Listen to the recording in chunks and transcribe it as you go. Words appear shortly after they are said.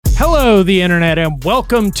Hello, the internet, and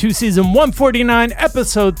welcome to season 149,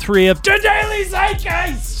 episode 3 of The Daily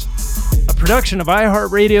Zeitgeist, a production of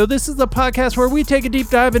iHeartRadio. This is the podcast where we take a deep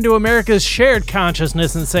dive into America's shared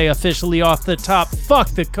consciousness and say officially off the top, fuck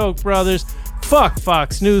the Koch brothers, fuck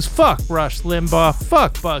Fox News, fuck Rush Limbaugh,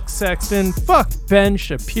 fuck Buck Sexton, fuck Ben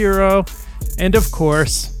Shapiro, and of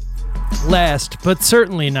course, last but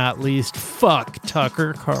certainly not least, fuck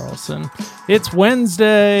Tucker Carlson. It's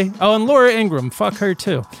Wednesday. Oh, and Laura Ingraham, fuck her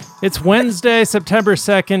too. It's Wednesday, September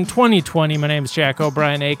 2nd, 2020. My name's Jack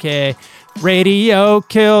O'Brien, aka Radio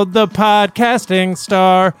Killed the Podcasting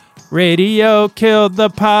Star. Radio killed the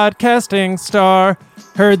podcasting star.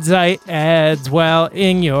 Heard Zeit ads while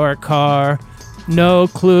in your car. No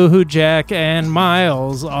clue who Jack and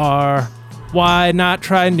Miles are. Why not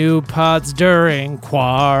try new pods during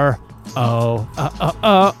Quar? Oh,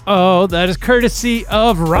 that is courtesy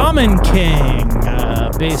of Ramen King,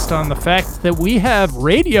 based on the fact that we have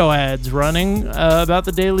radio ads running about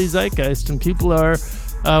the Daily Zeitgeist, and people are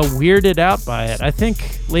weirded out by it. I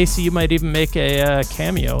think, Lacey, you might even make a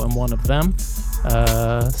cameo in one of them.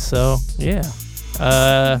 So, yeah.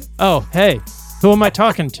 Oh, hey, who am I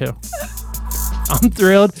talking to? I'm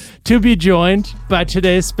thrilled to be joined by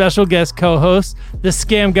today's special guest co-host, the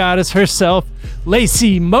scam goddess herself,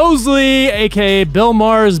 Lacey Mosley, aka Bill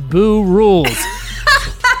Maher's Boo Rules.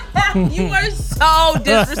 You are so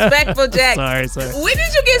disrespectful, Jack. Sorry. When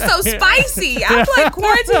did you get so spicy? I feel like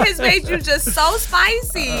quarantine has made you just so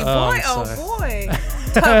spicy. Boy.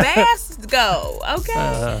 Tabasco. Okay.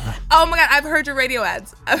 Oh my God, I've heard your radio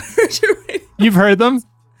ads. You've heard them?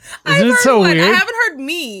 Isn't it so weird? I haven't heard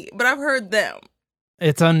me, but I've heard them.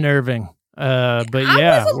 It's unnerving. But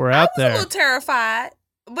yeah, we're out there. I was a little terrified.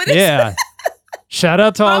 But yeah. Shout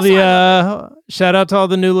out to all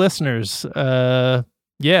the new listeners.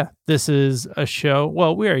 Yeah, this is a show.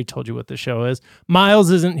 Well, we already told you what the show is. Miles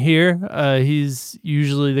isn't here. He's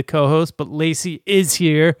usually the co-host, but Lacey is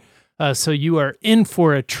here. So you are in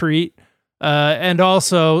for a treat. And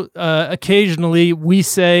also, occasionally we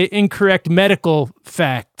say incorrect medical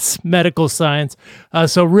facts, medical science.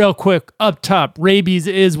 So real quick, up top, rabies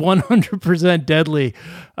is 100% deadly.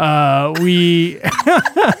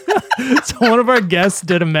 So one of our guests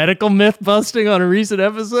did a medical myth busting on a recent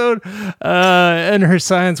episode, and her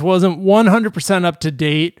science wasn't 100% up to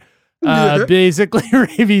date. Basically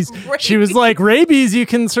rabies. She was like, rabies, you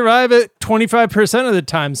can survive it 25% of the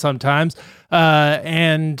time sometimes.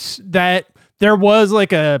 And that there was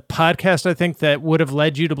like a podcast, I think, that would have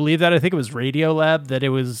led you to believe that. I think it was Radiolab, that it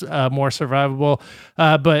was more survivable.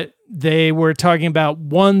 But they were talking about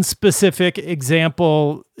one specific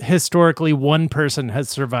example. Historically, one person has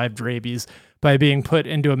survived rabies by being put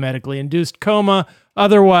into a medically induced coma.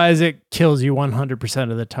 Otherwise, it kills you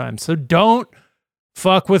 100% of the time. So don't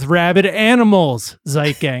fuck with rabid animals,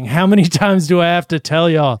 Zeitgang. How many times do I have to tell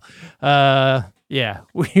y'all? Yeah,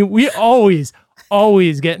 we always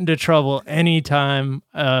get into trouble anytime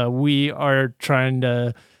we are trying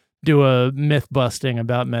to do a myth busting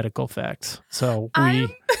about medical facts. So I'm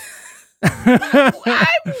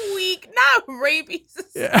weak, not rabies.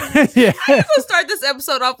 Yeah. I'm gonna start this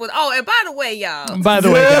episode off with, and by the way, y'all. By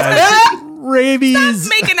the way, guys, rabies.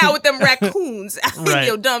 Stop making out with them raccoons out in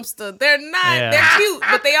your dumpster. They're not, they're cute,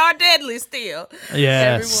 but they are deadly still.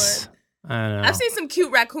 Yes. Everyone. I know. I've seen some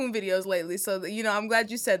cute raccoon videos lately, so I'm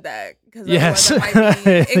glad you said that. Because yes, might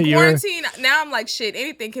be, in quarantine now, I'm like, shit,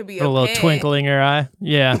 anything could be a little twinkle in your eye.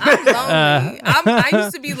 Yeah, I'm lonely. I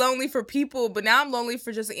used to be lonely for people, but now I'm lonely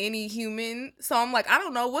for just any human. So I'm like, I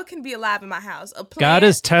don't know what can be alive in my house. A plant, God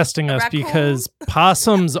is testing us raccoon? Because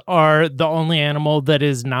possums are the only animal that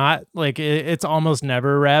is not like it's almost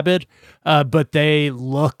never rabid, but they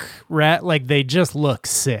look like they just look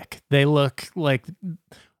sick. They look like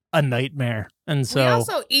a nightmare. And so we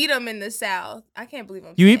also eat them in the South. I can't believe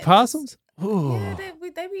I'm You eat possums? Ooh. Yeah,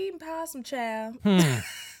 they be eating possum, child. Good?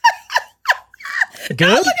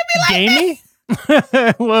 Don't look at me like Gamey?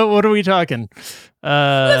 What are we talking?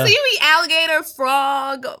 Listen, you eat alligator,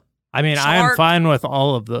 frog, I mean, shark, I am fine with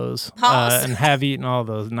all of those and have eaten all of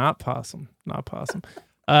those. Not possum.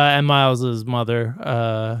 And Miles's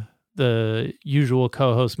mother, the usual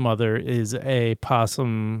co-host mother, is a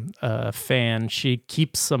possum fan. She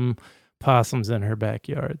keeps some possums in her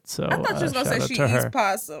backyard. So I thought you was going to say she eats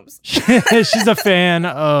possums. She's a fan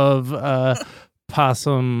of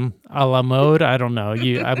possum a la mode. I don't know.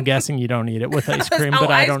 I'm guessing you don't eat it with ice cream,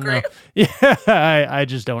 but I don't know. Yeah, I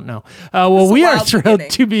just don't know. Well, we are thrilled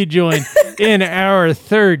to be joined in our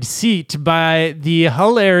third seat by the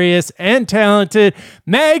hilarious and talented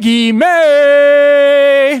Maggie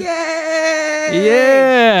May. Yay!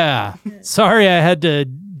 Yeah. Sorry I had to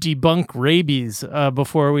debunk rabies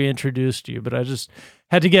before we introduced you, but I just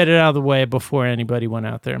had to get it out of the way before anybody went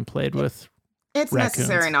out there and played with It's raccoons.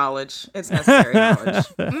 necessary knowledge. It's necessary knowledge.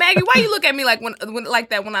 Maggie, why you look at me like when like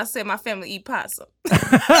that when I said my family eat possum?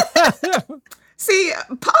 See,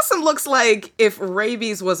 possum looks like if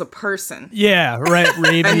rabies was a person. Yeah, right.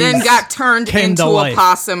 Rabies. And then got turned into a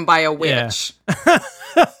possum by a witch.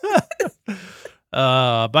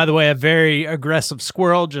 By the way, a very aggressive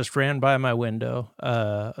squirrel just ran by my window.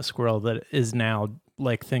 A squirrel that is now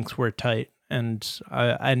thinks we're tight. And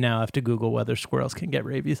I now have to Google whether squirrels can get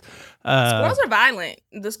rabies. Squirrels are violent.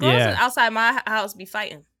 The squirrels outside my house be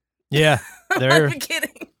fighting. Yeah, I'm not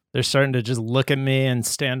kidding. They're starting to just look at me and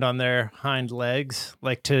stand on their hind legs,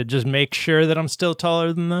 to just make sure that I'm still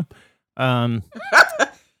taller than them.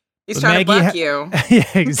 He's trying to buck you. Yeah,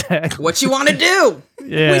 exactly. What you want to do?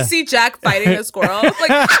 Yeah. We see Jack fighting a squirrel.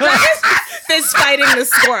 Jack is fist fighting the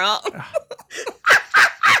squirrel.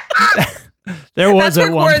 There was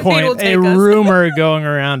at one point a rumor going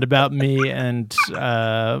around about me and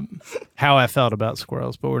how I felt about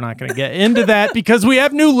squirrels, but we're not going to get into that because we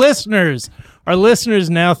have new listeners. Our listeners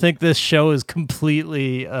now think this show is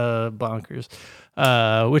completely bonkers,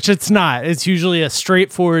 which it's not. It's usually a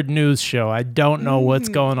straightforward news show. I don't know what's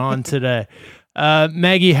going on today.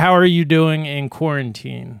 Maggie, how are you doing in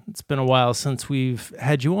quarantine? It's been a while since we've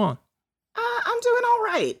had you on. I'm doing all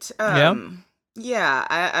right. Yeah,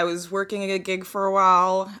 I was working a gig for a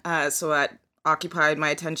while, so that occupied my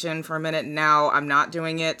attention for a minute. Now I'm not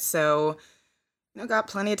doing it, so got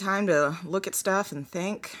plenty of time to look at stuff and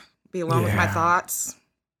think, be alone with my thoughts.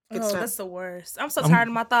 Good stuff. That's the worst. I'm so tired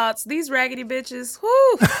of my thoughts. These raggedy bitches.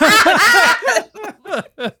 Whoo!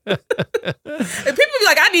 And people be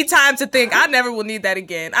like, I need time to think. I never will need that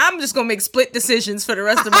again. I'm just gonna make split decisions for the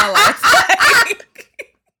rest of my life.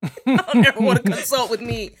 I'll never want to consult with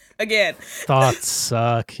me again. Thoughts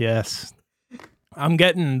suck, yes. I'm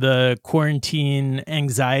getting the quarantine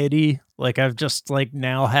anxiety. I've just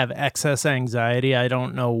now have excess anxiety. I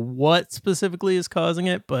don't know what specifically is causing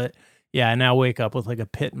it, but yeah, I now wake up with a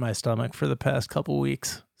pit in my stomach for the past couple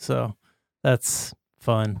weeks. So that's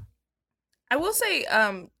fun. I will say,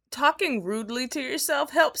 talking rudely to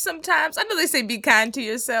yourself helps sometimes. I know they say be kind to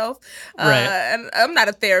yourself. Right. And I'm not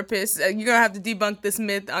a therapist. You're going to have to debunk this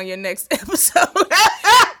myth on your next episode. But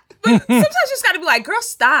sometimes you just got to be like, girl,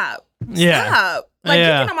 stop. Yeah. Stop. You're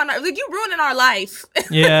getting on my nerves. You're ruining our life.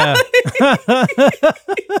 Yeah.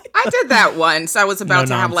 I did that once. I was about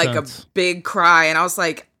to have a big cry, and I was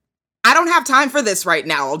like, I don't have time for this right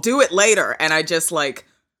now. I'll do it later. And I just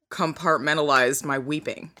compartmentalized my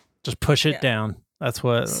weeping. Just push it down. That's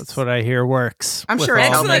what I hear works. I'm sure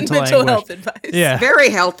excellent mental health advice. Yeah. Very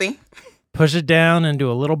healthy. Push it down into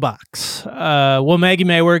a little box. Well, Maggie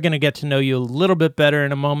May, we're going to get to know you a little bit better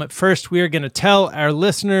in a moment. First, we are going to tell our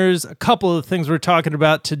listeners a couple of things we're talking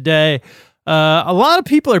about today. A lot of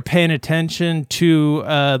people are paying attention to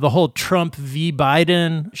the whole Trump v.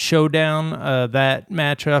 Biden showdown, that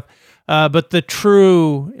matchup. But the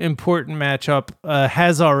true important matchup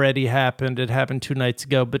has already happened. It happened 2 nights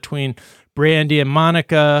ago between Brandy and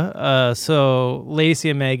Monica. So Lacey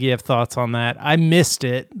and Maggie have thoughts on that. I missed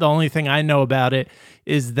it. The only thing I know about it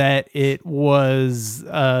is that it was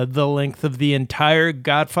the length of the entire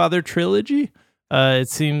Godfather trilogy. It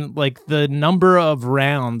seemed like the number of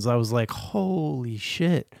rounds, I was like, holy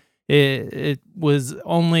shit. It was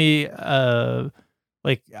only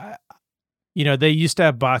they used to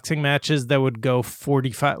have boxing matches that would go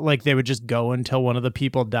 45, they would just go until one of the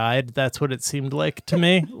people died. That's what it seemed like to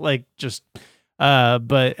me.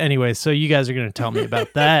 But anyway, so you guys are going to tell me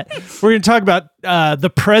about that. We're going to talk about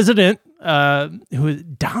the president, who is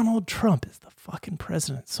Donald Trump is the fucking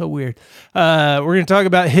president. So weird. We're going to talk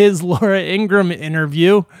about his Laura Ingraham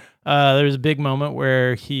interview. There was a big moment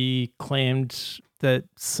where he claimed that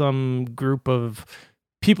some group of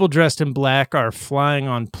people dressed in black are flying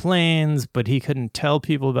on planes, but he couldn't tell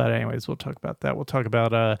people about it. Anyways, we'll talk about that. We'll talk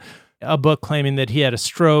about a book claiming that he had a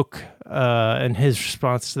stroke and his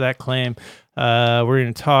response to that claim. We're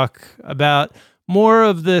going to talk about more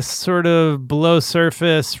of this sort of below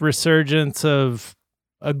surface resurgence of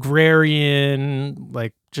agrarian,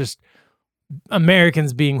 just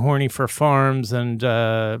Americans being horny for farms and,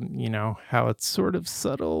 how it's sort of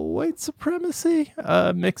subtle white supremacy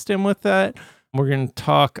mixed in with that. We're going to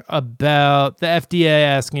talk about the FDA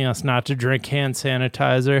asking us not to drink hand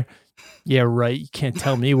sanitizer. Yeah, right. You can't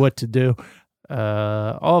tell me what to do.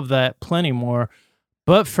 All of that, plenty more.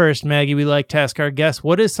 But first, Maggie, we like to ask our guests,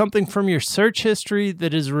 what is something from your search history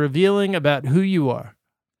that is revealing about who you are?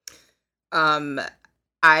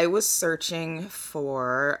 I was searching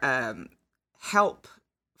for help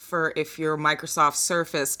for if your Microsoft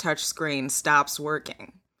Surface touchscreen stops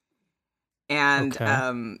working. And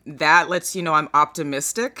that lets you know I'm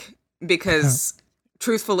optimistic because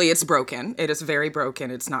truthfully, it's broken. It is very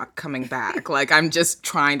broken. It's not coming back. Like, I'm just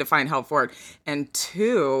trying to find help for it. And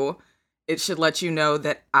 2, it should let you know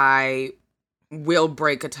that I will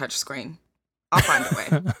break a touchscreen. I'll find a way.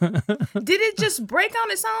 Did it just break on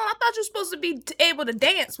its own? I thought you were supposed to be able to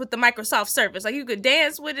dance with the Microsoft Surface. Like, you could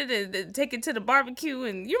dance with it and take it to the barbecue.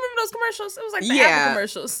 And you remember those commercials? It was like the Apple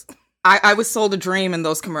commercials. I was sold a dream in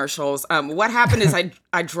those commercials. What happened is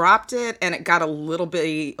I dropped it and it got a little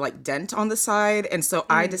bit like dent on the side. And so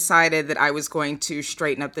I decided that I was going to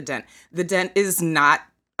straighten up the dent. The dent is not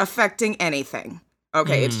affecting anything.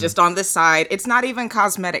 Okay, it's just on the side. It's not even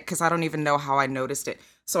cosmetic because I don't even know how I noticed it.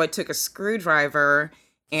 So I took a screwdriver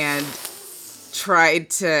and tried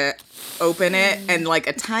to open it and like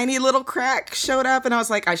a tiny little crack showed up and I was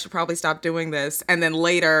like, I should probably stop doing this. And then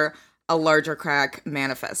later a larger crack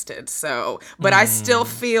manifested. So, but I still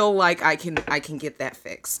feel like I can get that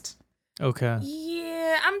fixed. Okay.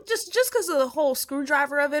 Yeah, I'm just because of the whole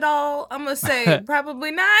screwdriver of it all, I'm gonna say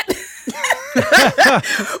probably not.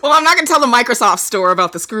 Well, I'm not gonna tell the Microsoft store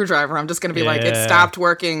about the screwdriver. I'm just gonna be like, it stopped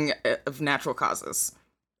working of natural causes.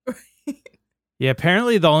 Yeah,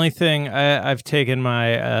 apparently the only thing I've taken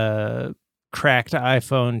my cracked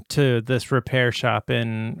iPhone to this repair shop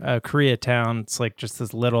in Koreatown. It's like just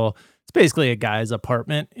this little, it's basically a guy's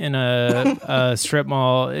apartment in a strip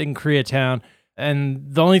mall in Koreatown. And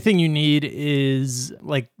the only thing you need is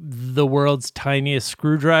like the world's tiniest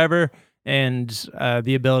screwdriver and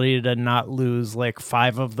the ability to not lose like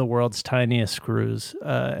 5 of the world's tiniest screws.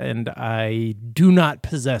 And I do not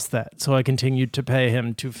possess that. So I continued to pay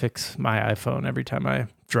him to fix my iPhone every time I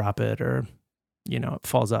drop it or, you know, it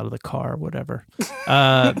falls out of the car or whatever.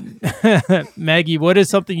 Maggie, what is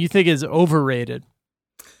something you think is overrated?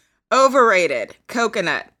 Overrated.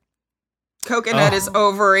 Coconut. Coconut is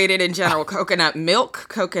overrated in general. Coconut milk,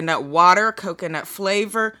 coconut water, coconut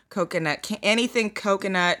flavor, anything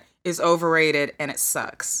coconut is overrated and it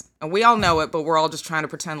sucks. And we all know it, but we're all just trying to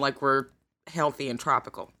pretend like we're healthy and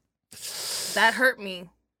tropical. That hurt me.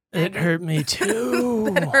 It hurt me too.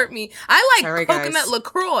 That hurt me. I like Sorry, coconut guys.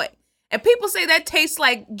 LaCroix. And people say that tastes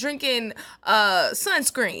like drinking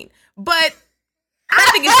sunscreen. But I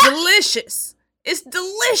think it's delicious. It's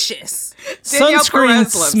delicious. Sunscreen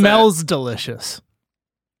smells delicious.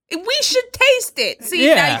 We should taste it. See,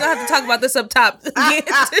 now you're going to have to talk about this up top.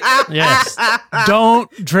 Yes. Don't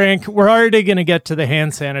drink. We're already going to get to the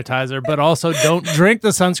hand sanitizer, but also don't drink the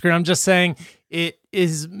sunscreen. I'm just saying it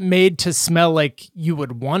is made to smell like you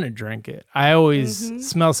would want to drink it. I always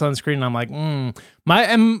smell sunscreen and I'm like, My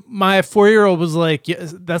 4-year-old was like, yeah,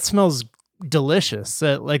 that smells delicious.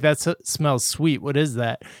 Like that smells sweet. What is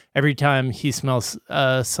that? Every time he smells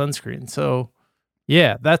sunscreen. So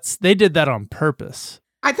yeah, they did that on purpose.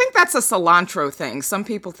 I think that's a cilantro thing. Some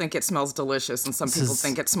people think it smells delicious and some people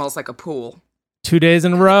think it smells like a pool. 2 days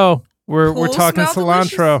in a row. We're talking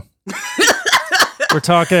cilantro.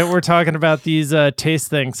 We're talking about these taste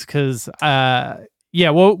things because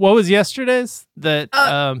what was yesterday's?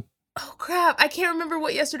 Oh crap, I can't remember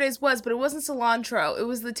what yesterday's was, but it wasn't cilantro. It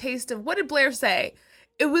was the taste of, what did Blair say?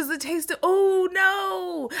 It was the taste of, oh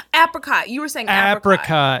no, apricot. You were saying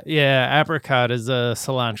apricot. Yeah, apricot is a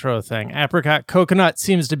cilantro thing. Apricot, coconut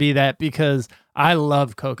seems to be that because I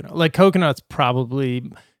love coconut. Like coconut's probably,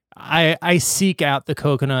 I seek out the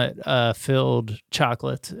coconut filled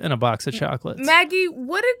chocolate in a box of chocolates. Maggie,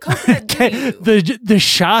 what did coconut do to you? The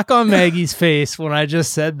shock on Maggie's face when I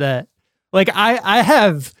just said that. Like I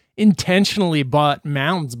have intentionally bought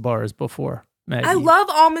Mounds bars before. Maggie. I love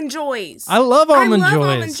Almond Joys. I love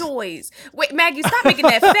Almond Joys. Wait, Maggie, stop making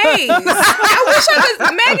that face.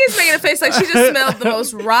 Maggie's making a face like she just smelled the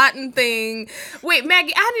most rotten thing. Wait,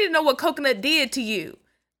 Maggie, I need to know what coconut did to you.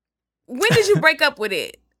 When did you break up with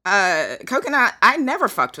it? Coconut, I never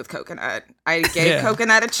fucked with coconut. I gave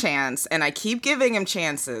coconut a chance and I keep giving him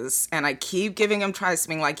chances and I keep giving him tries,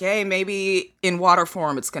 being like, hey, maybe in water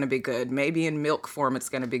form it's going to be good. Maybe in milk form it's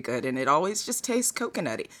going to be good. And it always just tastes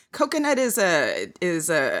coconutty. Coconut is a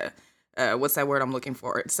what's that word I'm looking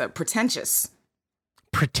for? It's pretentious.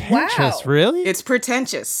 Pretentious, Wow. Really? It's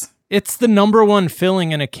pretentious. It's the number one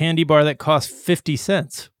filling in a candy bar that costs 50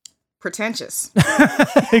 cents. Pretentious.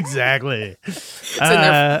 Exactly.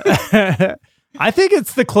 I think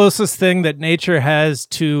it's the closest thing that nature has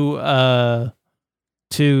to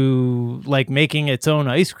like making its own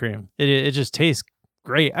ice cream. It just tastes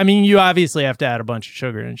great. I mean, you obviously have to add a bunch of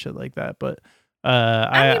sugar and shit like that, but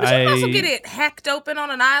but you can also get it hacked open on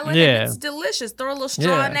an island and it's delicious. Throw a little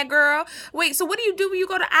straw in that girl. Wait, so what do you do when you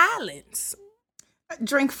go to islands?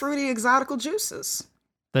 Drink fruity exotical juices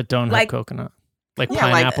that don't have coconut. Like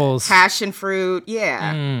pineapples. Like passion fruit,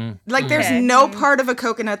 Like there's no part of a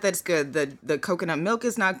coconut that's good. The coconut milk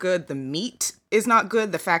is not good. The meat is not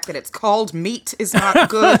good. The fact that it's called meat is not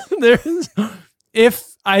good.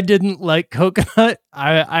 If I didn't like coconut,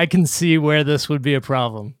 I can see where this would be a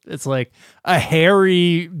problem. It's like a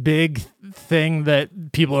hairy, big thing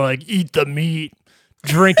that people are like, eat the meat,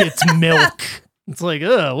 drink its milk. It's like,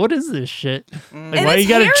 what is this shit? Like, why you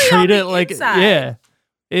gotta treat it like,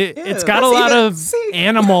 It's got a lot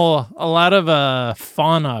of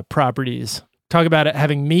fauna properties. Talk about it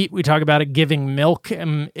having meat. We talk about it giving milk,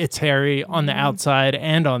 and it's hairy on the outside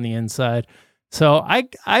and on the inside. So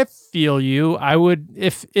I feel you. I would,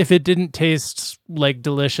 if it didn't taste like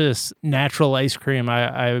delicious natural ice cream,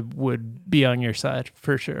 I would be on your side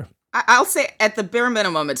for sure. I'll say at the bare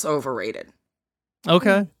minimum, it's overrated.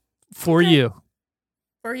 Okay. For you.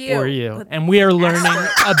 For you. And we are learning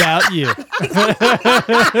about you. So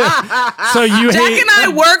you Jack and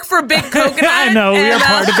I work for Big Coconut. I know, we are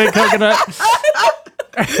part of Big Coconut.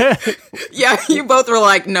 Yeah, you both were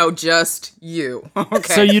like, no, just you.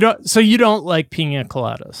 Okay. So you don't like pina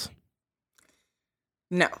coladas?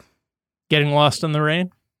 No. Getting Lost in the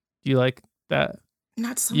Rain? Do you like that?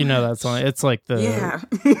 Not so You know much. that song. It's like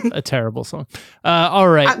a terrible song. All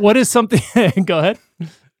right. What is something go ahead.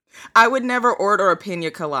 I would never order a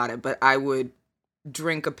pina colada, but I would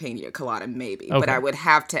drink a pina colada maybe. Okay. But I would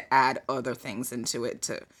have to add other things into it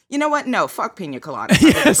to... You know what? No, fuck pina colada.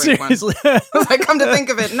 Yeah, seriously. Like, come to think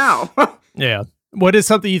of it, no. Yeah. What is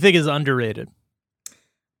something you think is underrated?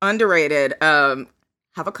 Underrated. Have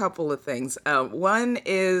a couple of things. One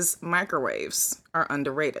is microwaves are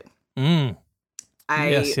underrated.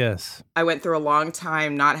 Yes. I went through a long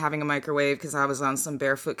time not having a microwave because I was on some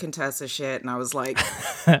barefoot Contessa shit, and I was like,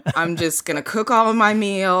 I'm just gonna cook all of my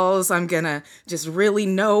meals. I'm gonna just really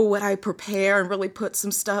know what I prepare and really put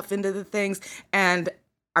some stuff into the things. And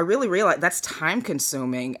I really realized that's time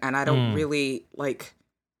consuming, and I don't really like.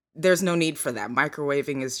 There's no need for that.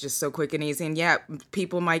 Microwaving is just so quick and easy, and yeah,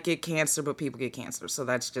 people might get cancer, but people get cancer, so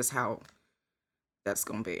that's just how that's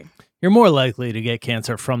gonna be. You're more likely to get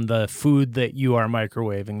cancer from the food that you are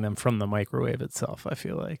microwaving than from the microwave itself, I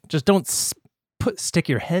feel like. Just don't stick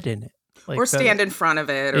your head in it. Like or stand in front of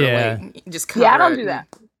it. Or wait, just cover I don't do that.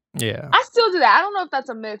 Yeah. I still do that. I don't know if that's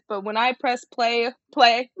a myth, but when I press play,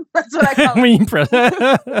 that's what I call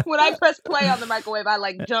it. When I press play on the microwave, I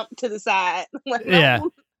like jump to the side. Like,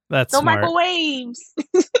 that's no smart. Microwaves.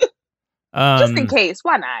 Just in case.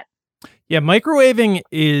 Why not? Yeah, microwaving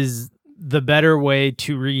is the better way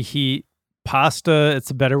to reheat pasta.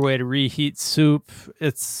 It's a better way to reheat soup.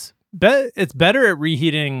 It's better at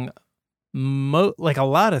reheating like a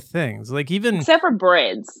lot of things. Like even except for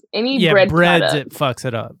breads. Any breads product. It fucks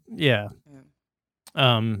it up. Yeah.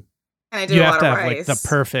 And I do you a have lot to of have rice. like the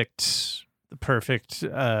perfect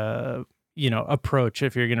approach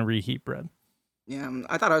if you're gonna reheat bread. Yeah,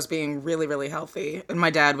 I thought I was being really, really healthy, and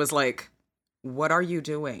my dad was like, what are you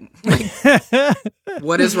doing? Like,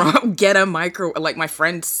 what is wrong? Get a micro. Like my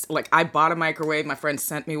friends, like I bought a microwave. My friend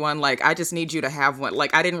sent me one. Like I just need you to have one.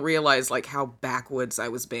 Like I didn't realize like how backwoods I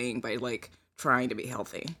was being by like trying to be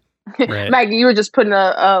healthy. Right. Maggie, you were just putting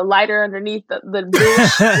a lighter underneath the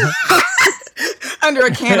dish. Under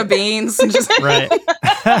a can of beans. And just right.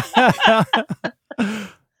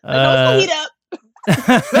 Don't heat up.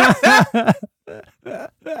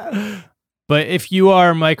 But if you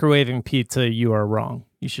are microwaving pizza, you are wrong.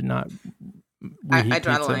 You should not reheat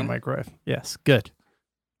pizza in a microwave. Yes, good.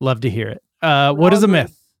 Love to hear it. What is a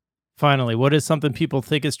myth? Finally, what is something people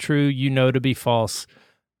think is true, you know to be false,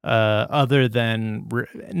 other than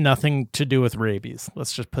nothing to do with rabies?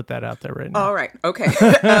 Let's just put that out there right now. All right. Okay.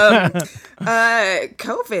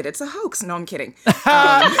 COVID, it's a hoax. No, I'm kidding.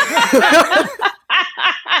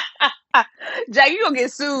 Jack, you gonna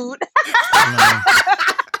get sued.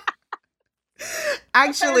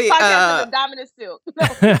 Actually, dominant silk.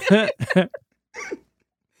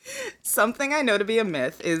 Something I know to be a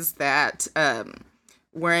myth is that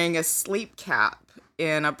wearing a sleep cap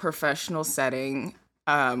in a professional setting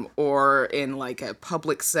or in like a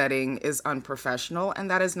public setting is unprofessional,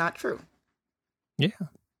 and that is not true. Yeah,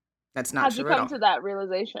 that's not How'd true you at come all. to that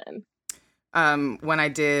realization? When I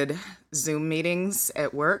did Zoom meetings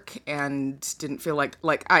at work and didn't feel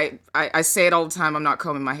like I say it all the time, I'm not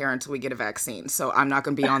combing my hair until we get a vaccine. So I'm not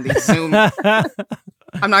going to be on these Zoom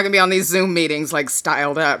I'm not going to be on these Zoom meetings like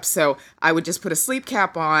styled up. So I would just put a sleep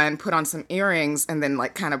cap on, put on some earrings, and then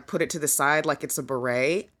like kind of put it to the side like it's a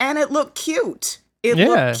beret, and it looked cute. It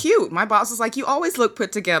looked cute. My boss was like, "You always look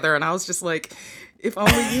put together," and I was just like, "If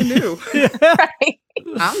only you knew." Right.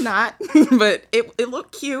 I'm not, but it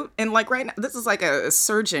looked cute. And like right now, this is like a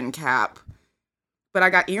surgeon cap, but I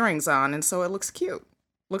got earrings on, and so it looks cute.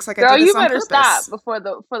 Looks like I did this on purpose. Girl, you better stop before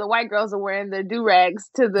the white girls are wearing their do-rags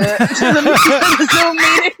to the Zoom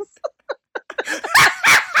meetings.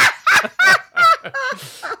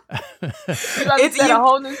 It's set a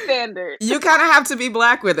whole new standard. You kind of have to be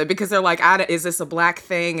black with it because they're like, is this a black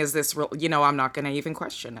thing? Is this real? I'm not going to even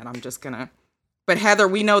question it. I'm just going to. But Heather,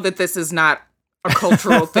 we know that this is not a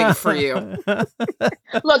cultural thing for you.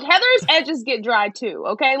 Look, Heather's edges get dry too,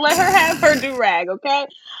 okay? Let her have her do-rag, okay?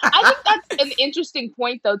 I think that's an interesting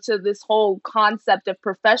point, though, to this whole concept of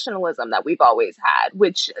professionalism that we've always had,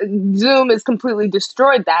 which Zoom has completely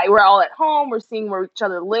destroyed that. We're all at home. We're seeing where each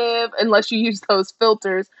other live, unless you use those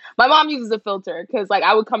filters. My mom uses a filter because, like,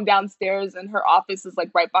 I would come downstairs and her office is, like,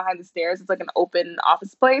 right behind the stairs. It's, like, an open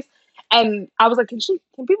office place. And I was like, can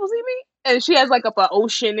people see me? And she has like an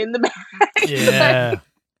ocean in the back. Yeah.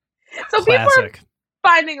 So people are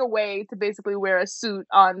finding a way to basically wear a suit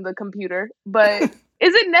on the computer. But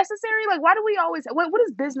is it necessary? Like, why do we always, what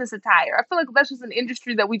is business attire? I feel like that's just an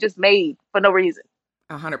industry that we just made for no reason.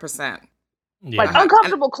 100%. Yeah. Like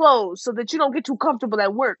uncomfortable clothes so that you don't get too comfortable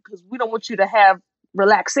at work because we don't want you to have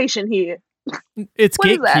relaxation here. It's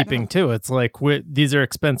gatekeeping too. It's like these are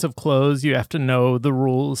expensive clothes. You have to know the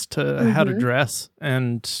rules to how to dress,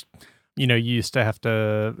 and you used to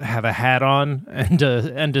have a hat on and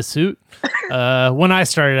a suit. When I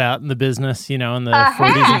started out in the business, in the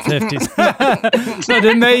 40s and 50s, so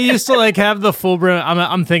didn't they used to like have the full brim?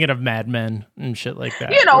 I'm thinking of Mad Men and shit like that.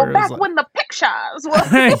 Back when the pictures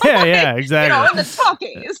were yeah, exactly. In the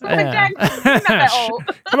talkies. Like not that old.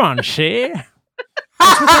 Come on, Shay.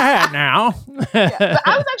 With the hat now. Yeah. But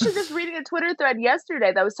I was actually just reading a Twitter thread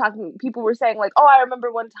yesterday that was talking. People were saying like, "Oh, I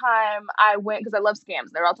remember one time I went because I love scams."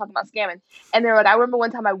 They're all talking about scamming, and they're like, "I remember one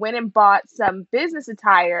time I went and bought some business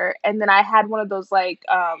attire, and then I had one of those like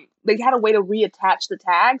they had a way to reattach the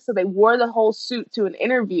tag, so they wore the whole suit to an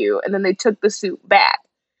interview, and then they took the suit back."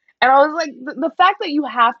 And I was like, the fact that you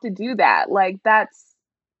have to do that, like that's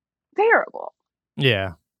terrible.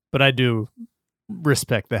 Yeah, but I do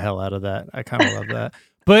respect the hell out of that. I kind of love that.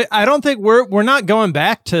 But I don't think we're not going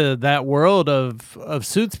back to that world of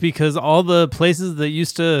suits because all the places that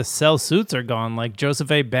used to sell suits are gone. Like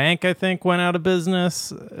Joseph A. Bank, I think, went out of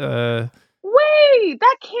business. Wait,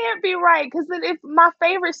 that can't be right. Because then if my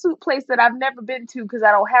favorite suit place that I've never been to because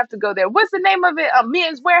I don't have to go there. What's the name of it?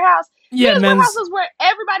 Men's Warehouse. Yeah, Men's Warehouse is where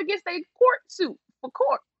everybody gets their court suit for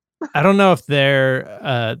court. I don't know if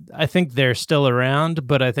they're, I think they're still around,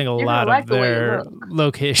 but I think a lot of their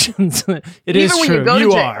locations, it is true.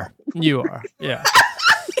 You are. Yeah.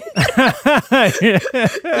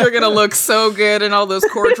 They're going to look so good in all those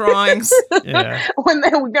court drawings. Yeah. We're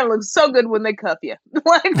going to look so good when they cuff you.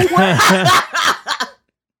 Like, what?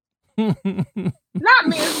 Not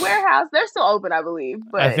Men's Warehouse. They're still open, I believe.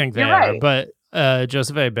 But I think they are. Right. But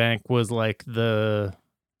Joseph A. Bank was like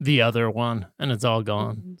the other one, and it's all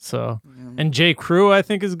gone. So, and J. Crew, I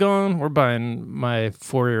think, is gone. We're buying my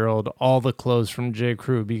 4-year-old all the clothes from J.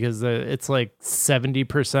 Crew because it's like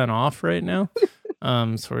 70% off right now.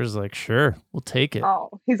 So we're just like, sure, we'll take it. Oh,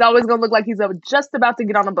 he's always gonna look like he's just about to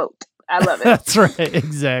get on a boat. I love it. That's right,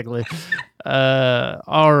 exactly.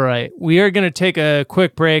 All right, we are gonna take a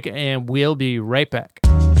quick break, and we'll be right back.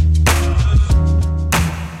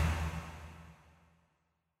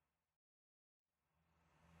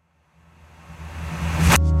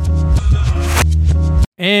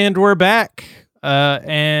 And we're back.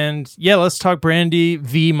 And yeah, let's talk Brandy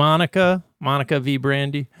v. Monica. Monica v.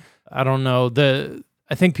 Brandy. I don't know.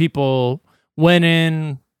 I think people went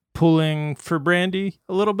in pulling for Brandy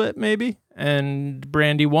a little bit, maybe. And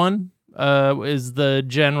Brandy won is the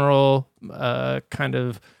general kind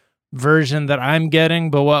of version that I'm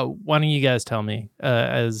getting. But why don't you guys tell me?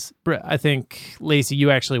 I think, Lacey,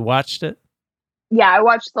 you actually watched it. Yeah, I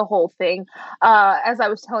watched the whole thing. As I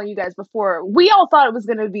was telling you guys before, we all thought it was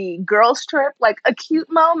going to be girls' trip, like a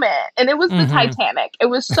cute moment. And it was the Titanic. It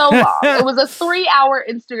was so long. It was a 3-hour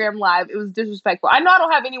Instagram live. It was disrespectful. I know I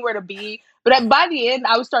don't have anywhere to be, but by the end,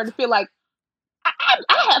 I was starting to feel like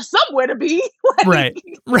I have somewhere to be. Like, right.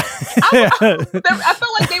 I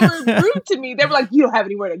felt like they were rude to me. They were like, you don't have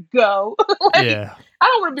anywhere to go. Like, yeah. I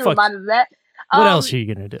don't want to be reminded of that. What else are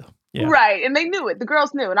you going to do? Yeah. Right. And they knew it. The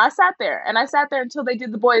girls knew. And I sat there until they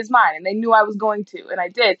did The Boy Is Mine, and they knew I was going to. And I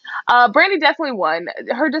did. Brandy definitely won.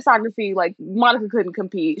 Her discography, like, Monica couldn't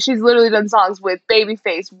compete. She's literally done songs with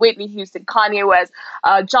Babyface, Whitney Houston, Kanye West,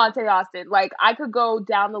 Jonte Austin. Like, I could go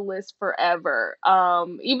down the list forever.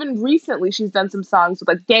 Even recently, she's done some songs with,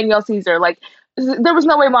 like, Danielle Caesar. Like, there was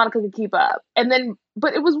no way Monica could keep up. And then,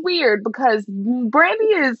 but it was weird because Brandy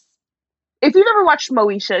is, if you've ever watched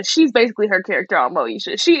Moesha, she's basically her character on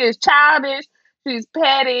Moesha. She is childish, she's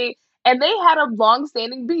petty, and they had a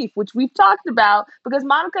long-standing beef, which we've talked about, because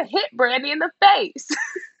Monica hit Brandy in the face.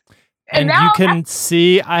 And you can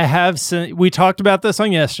see, we talked about this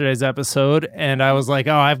on yesterday's episode, and I was like,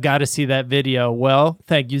 oh, I've got to see that video. Well,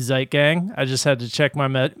 thank you, Zeit Gang. I just had to check my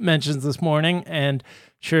mentions this morning, and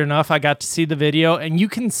sure enough, I got to see the video, and you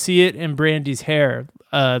can see it in Brandy's hair,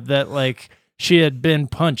 that, like, she had been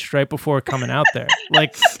punched right before coming out there.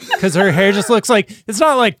 Like, because her hair just looks like, it's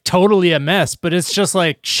not like totally a mess, but it's just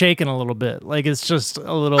like shaking a little bit. Like, it's just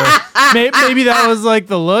a little, maybe that was like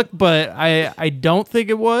the look, but I don't think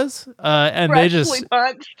it was. And they just,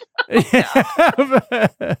 punched.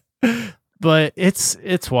 But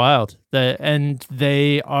it's wild. And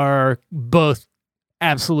they are both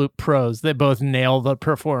absolute pros. They both nail the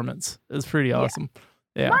performance. It's pretty awesome.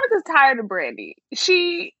 Yeah. Monica's tired of Brandy.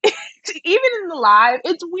 She, even in the live,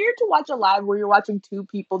 it's weird to watch a live where you're watching two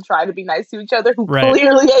people try to be nice to each other who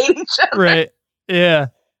clearly hate each other. Right. Yeah.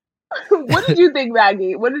 What did you think,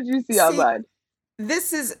 Maggie? What did you see online?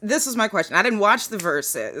 This was my question. I didn't watch the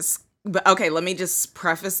verses, but okay, let me just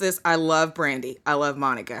preface this. I love Brandy. I love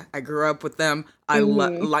Monica. I grew up with them. I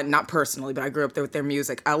love, like, not personally, but I grew up there with their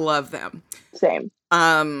music. I love them. Same.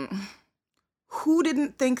 Who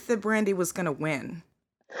didn't think that Brandy was gonna win?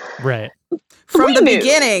 Right. From the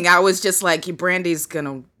beginning, I was just like, Brandy's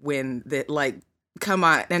gonna win. That, like, come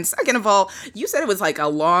on. And second of all, you said it was like a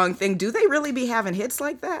long thing. Do they really be having hits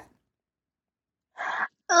like that?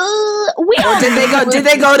 Or did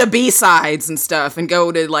they go to B-sides and stuff and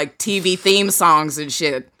go to, like, TV theme songs and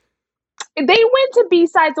shit? They went to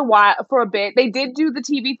B-sides for a bit. They did do the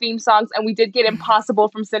TV theme songs, and we did get Impossible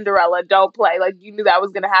from Cinderella. Don't play. Like, you knew that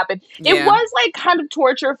was going to happen. Yeah. It was, like, kind of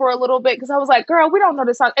torture for a little bit, because I was like, girl, we don't know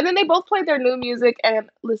this song. And then they both played their new music, and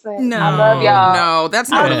listen, I love y'all. No, that's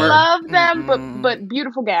not I love them, but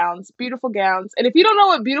beautiful gowns. Beautiful gowns. And if you don't know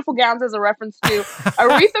what beautiful gowns is a reference to,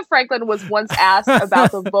 Aretha Franklin was once asked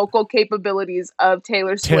about the vocal capabilities of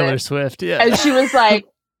Taylor Swift. Taylor Swift, yeah. And she was like,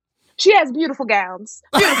 she has beautiful gowns.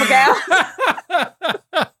 Beautiful gowns.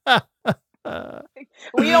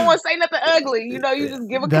 We don't want to say nothing ugly. You know, you just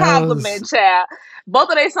give a compliment, child. Both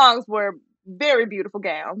of their songs were very beautiful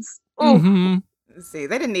gowns. Mm-hmm. See,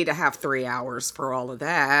 they didn't need to have 3 hours for all of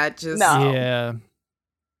that. Just no. Yeah.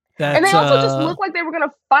 And they also just looked like they were going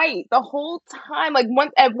to fight the whole time. Like,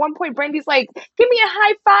 at one point, Brandy's like, give me a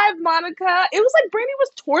high five, Monica. It was like Brandy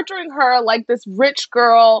was torturing her like this rich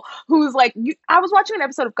girl who's like, I was watching an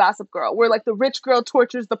episode of Gossip Girl where, like, the rich girl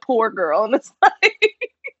tortures the poor girl. And it's like,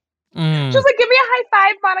 she was like, give me a high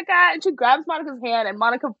five, Monica. And she grabs Monica's hand, and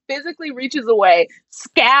Monica physically reaches away,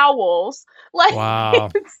 scowls. Like,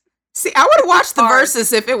 wow. See, I would have watched the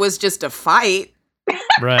verses if it was just a fight.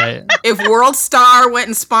 Right. If World Star went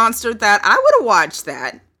and sponsored that, I would have watched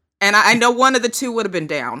that. And I know one of the two would have been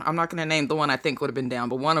down. I'm not going to name the one I think would have been down,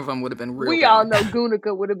 but one of them would have been real We down. all know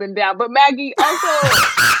Gunica would have been down. But Maggie, also,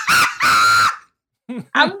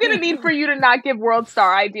 I'm going to need for you to not give World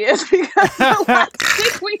Star ideas, because the last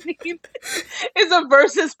thing we need is a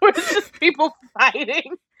versus where it's just people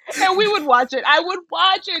fighting. And we would watch it. I would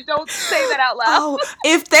watch it. Don't say that out loud. Oh,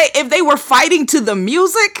 if they were fighting to the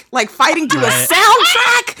music, like fighting to a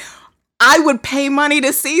soundtrack, I would pay money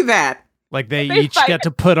to see that. Like they each get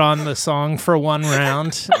to put on the song for one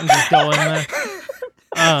round and just go in there.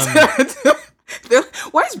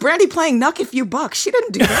 Why is Brandy playing Knuck If You Buck? She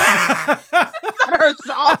didn't do that. That's her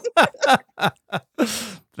song.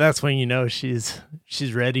 That's when you know she's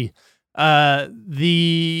ready.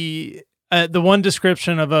 The one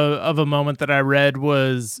description of a moment that I read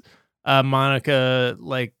was Monica,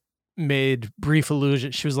 like, made brief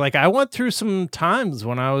allusion. She was like, I went through some times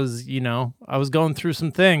when I was going through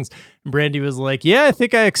some things. And Brandy was like, yeah, I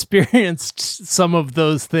think I experienced some of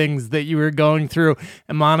those things that you were going through.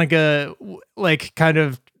 And Monica, like, kind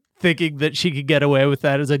of thinking that she could get away with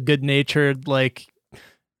that as a good-natured, like,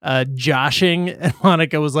 joshing. And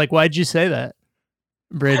Monica was like, why'd you say that?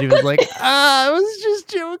 Brandy was like, I was just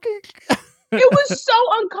joking. It was so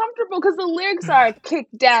uncomfortable because the lyrics are kick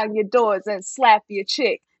down your doors and slap your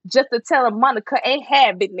chick. just to tell him Monica ain't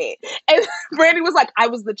having it. And Brandy was like, I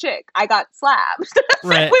was the chick. I got slapped.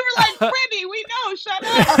 Right. We were like, Brandy, we know, shut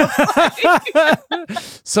up.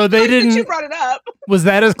 So they didn't. You brought it up. Was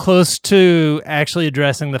that as close to actually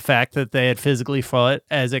addressing the fact that they had physically fought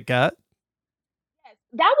as it got?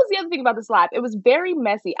 That was the other thing about the slap. It was very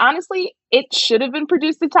messy. Honestly, it should have been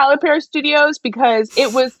produced at Tyler Perry Studios because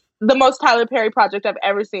it was the most Tyler Perry project I've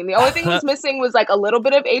ever seen. The only thing was missing was like a little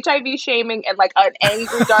bit of HIV shaming and like an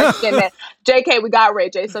angry dark skin man. JK, we got Ray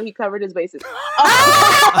J, so he covered his bases.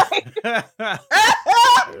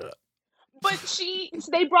 But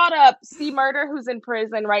they brought up C. Murder, who's in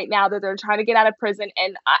prison right now, that they're trying to get out of prison.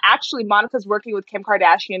 And actually, Monica's working with Kim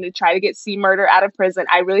Kardashian to try to get C. Murder out of prison.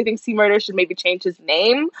 I really think C. Murder should maybe change his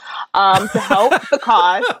name to help the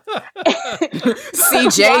cause.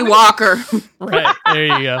 CJ Walker. Right, there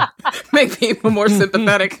you go. Make people more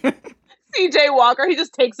sympathetic. CJ Walker, he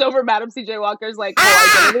just takes over Madam CJ Walker's like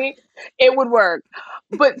whole identity. It would work.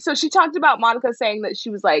 But so she talked about Monica saying that she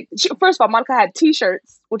was like, first of all, Monica had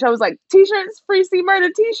t-shirts, which I was like, t-shirts, free C Murder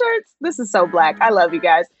t-shirts. This is so black. I love you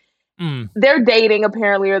guys. They're dating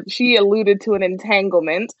apparently, or she alluded to an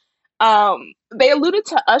entanglement. They alluded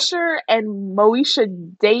to Usher and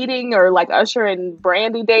Moesha dating, or like Usher and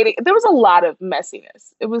Brandy dating. There was a lot of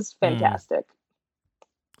messiness. It was fantastic.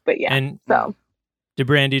 But yeah, and so. Did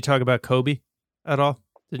Brandy talk about Kobe at all?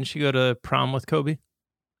 Didn't she go to prom with Kobe?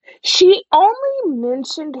 She only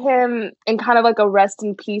mentioned him in kind of like a rest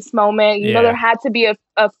in peace moment. You know, there had to be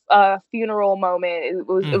a funeral moment. It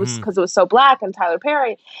was because it was so black and Tyler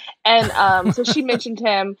Perry. And so she mentioned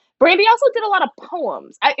him. Brandy also did a lot of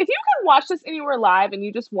poems. If you can watch this anywhere live and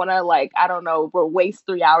you just want to, like, I don't know, waste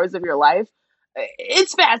 3 hours of your life,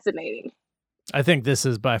 it's fascinating. I think this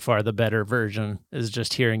is by far the better version, is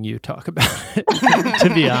just hearing you talk about it, to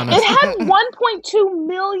be honest. It had 1.2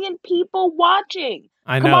 million people watching.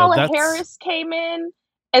 I know. Kamala Harris came in,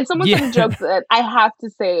 and someone said a joke that I have to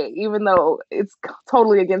say, even though it's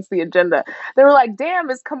totally against the agenda. They were like, damn,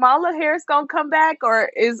 is Kamala Harris going to come back, or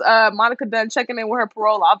is Monica done checking in with her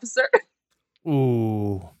parole officer?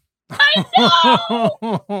 Ooh. I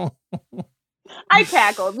know! I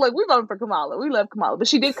cackled. Look, we're voting for Kamala. We love Kamala. But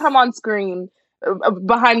she did come on screen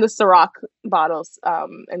behind the Ciroc bottles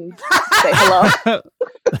and say hello.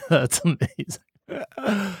 That's amazing.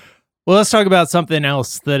 Well, let's talk about something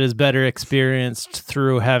else that is better experienced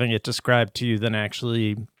through having it described to you than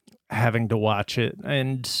actually having to watch it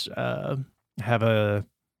and have a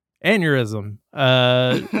aneurysm.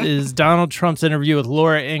 Is Donald Trump's interview with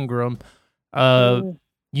Laura Ingraham.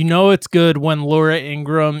 You know it's good when Laura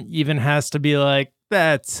Ingraham even has to be like,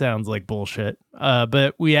 that sounds like bullshit.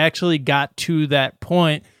 But we actually got to that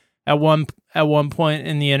point at one point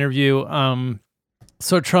in the interview.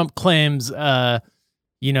 So Trump claims,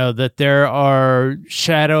 that there are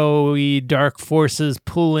shadowy dark forces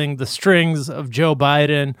pulling the strings of Joe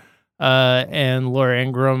Biden. And Laura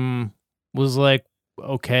Ingraham was like,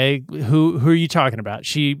 okay, who are you talking about?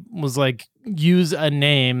 She was like, use a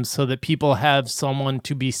name so that people have someone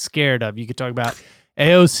to be scared of. You could talk about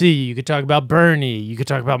AOC, you could talk about Bernie, you could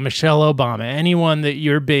talk about Michelle Obama, anyone that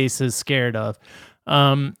your base is scared of.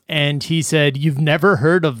 And he said, you've never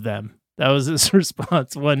heard of them. That was his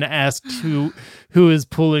response when asked who is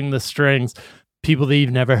pulling the strings. People that you've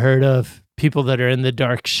never heard of, people that are in the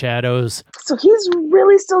dark shadows. So he's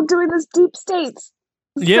really still doing this deep states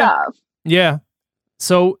stuff. Yeah.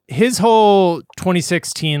 So his whole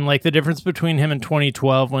 2016, like the difference between him and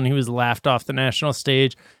 2012 when he was laughed off the national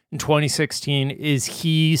stage in 2016 is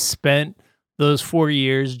he spent those 4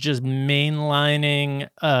 years just mainlining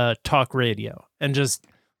talk radio and just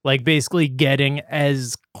like basically getting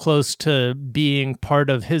as close to being part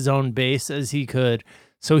of his own base as he could.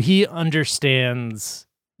 So he understands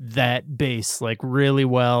that base like really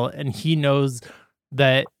well, and he knows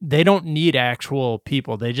that they don't need actual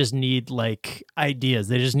people. They just need like ideas.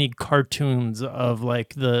 They just need cartoons of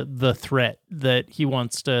like the threat that he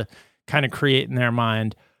wants to kind of create in their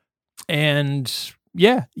mind. And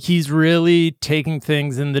yeah, he's really taking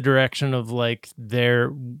things in the direction of like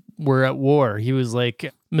we're at war. He was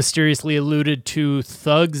like mysteriously alluded to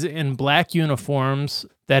thugs in black uniforms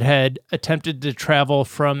that had attempted to travel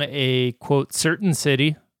from a quote certain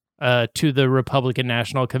city to the Republican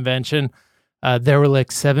National Convention. There were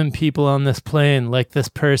like 7 people on this plane, like this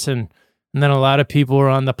person. And then a lot of people were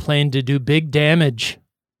on the plane to do big damage.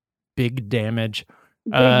 Big damage.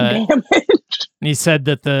 And he said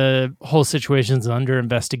that the whole situation's under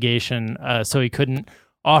investigation, so he couldn't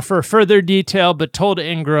offer further detail, but told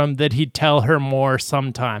Ingraham that he'd tell her more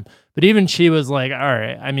sometime. But even she was like, all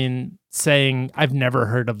right, I mean, saying I've never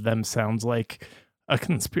heard of them sounds like a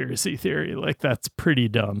conspiracy theory. Like, that's pretty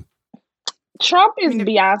dumb. Trump is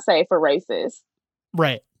Beyonce for racists.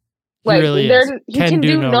 Right. Like, he really he can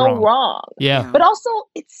do no wrong. Yeah. But also,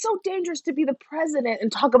 it's so dangerous to be the president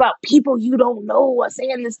and talk about people you don't know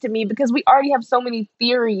saying this to me, because we already have so many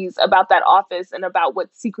theories about that office and about what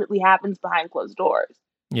secretly happens behind closed doors.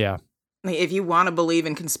 Yeah. If you want to believe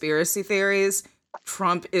in conspiracy theories,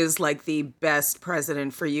 Trump is like the best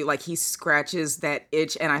president for you. Like, he scratches that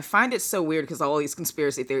itch. And I find it so weird because all these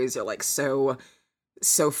conspiracy theories are like so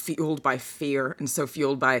fueled by fear and so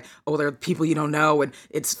fueled by, oh, there are people you don't know and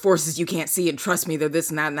it's forces you can't see and trust me, they're this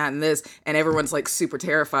and that and that and this. And everyone's like super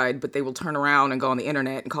terrified, but they will turn around and go on the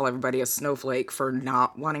internet and call everybody a snowflake for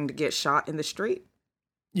not wanting to get shot in the street.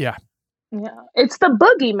 Yeah. Yeah, it's the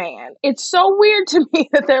boogeyman. It's so weird to me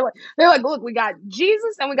that they're like, look, we got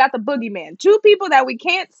Jesus and we got the boogeyman, two people that we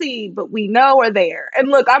can't see but we know are there. And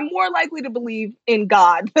look, I'm more likely to believe in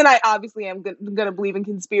God than I obviously am going to believe in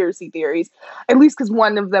conspiracy theories, at least because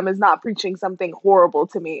one of them is not preaching something horrible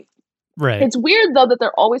to me. Right. It's weird though that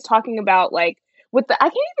they're always talking about, like, with the, I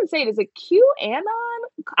can't even say it. Is it QAnon?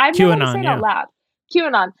 I'm not going to say it out loud.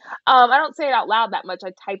 QAnon. I don't say it out loud that much.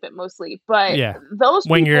 I type it mostly. But those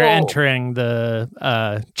when people, you're entering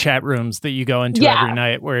the chat rooms that you go into every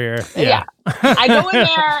night, where you're I go in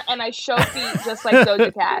there and I show feet just like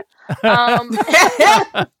Doja Cat.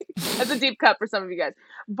 That's a deep cut for some of you guys.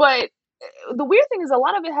 But the weird thing is, a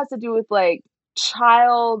lot of it has to do with like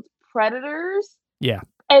child predators. Yeah.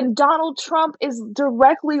 And Donald Trump is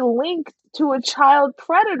directly linked to a child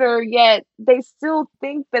predator, yet they still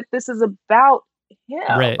think that this is about him.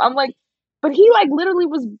 Right. I'm like, but he like literally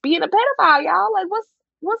was being a pedophile, y'all. Like,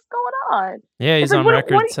 what's going on? Yeah, he's on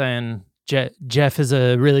record saying Jeff is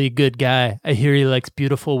a really good guy. I hear he likes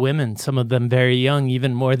beautiful women, some of them very young,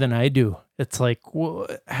 even more than I do. It's like,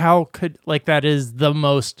 how could, like, that is the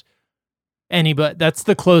most anybody, that's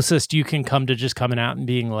the closest you can come to just coming out and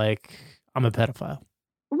being like, I'm a pedophile.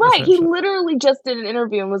 Right. He literally just did an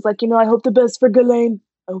interview and was like, I hope the best for Ghislaine.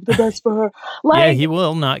 I hope the best for her. Like, yeah, he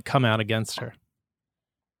will not come out against her.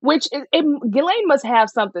 Which Ghislaine must have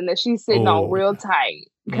something that she's sitting on real tight,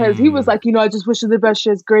 because he was like, I just wish her the best. She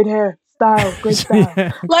has great hair, great style.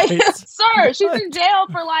 Yeah, like, sir, she's in jail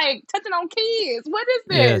for like touching on kids. What is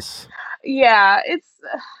this? Yes. Yeah, it's.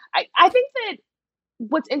 I think that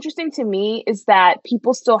what's interesting to me is that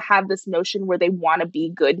people still have this notion where they want to be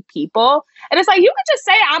good people. And it's like, you could just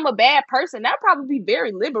say I'm a bad person. That'd probably be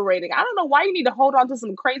very liberating. I don't know why you need to hold on to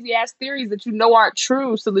some crazy ass theories that you know aren't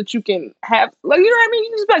true so that you can have, like, you know what I mean? You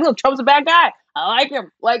can just be like, look, Trump's a bad guy. I like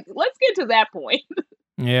him. Like, let's get to that point.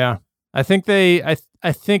 Yeah. I think I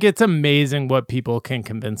think it's amazing what people can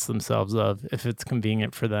convince themselves of if it's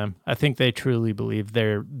convenient for them. I think they truly believe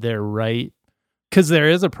they're right. Because there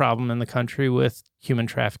is a problem in the country with human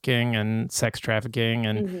trafficking and sex trafficking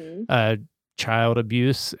and child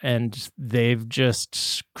abuse, and they've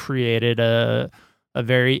just created a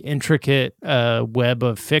very intricate web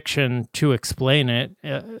of fiction to explain it,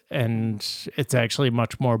 and it's actually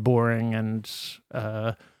much more boring and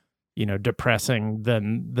depressing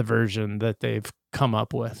than the version that they've come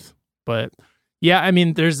up with. But yeah, I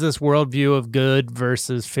mean, there's this worldview of good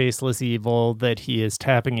versus faceless evil that he is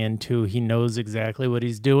tapping into. He knows exactly what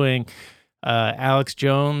he's doing. Alex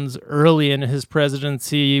Jones, early in his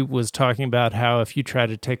presidency, was talking about how if you try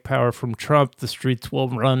to take power from Trump, the streets will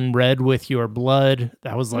run red with your blood.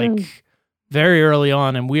 That was like very early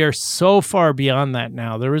on, and we are so far beyond that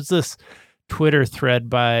now. There was this Twitter thread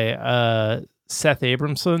by Seth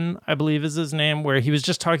Abramson, I believe is his name, where he was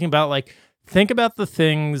just talking about, like, think about the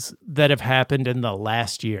things that have happened in the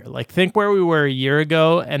last year. Like, think where we were a year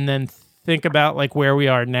ago, and then think about like where we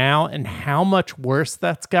are now and how much worse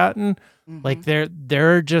that's gotten. Like,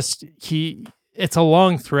 they're just, it's a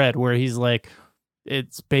long thread where he's like,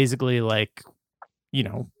 it's basically like,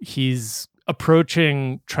 he's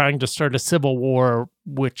approaching trying to start a civil war,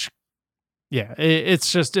 which, yeah,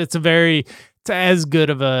 it's as good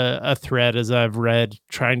of a thread as I've read,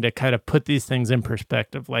 trying to kind of put these things in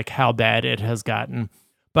perspective, like how bad it has gotten.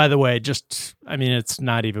 By the way, it's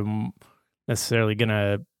not even necessarily going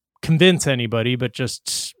to convince anybody, but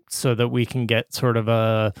just so that we can get sort of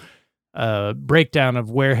a breakdown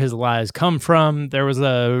of where his lies come from. There was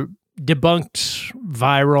a debunked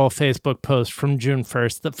viral Facebook post from June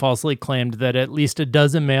 1st that falsely claimed that at least a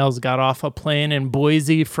dozen males got off a plane in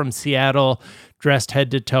Boise from Seattle dressed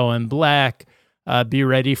head to toe in black. Be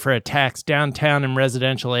ready for attacks downtown and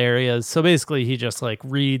residential areas. So basically, he just like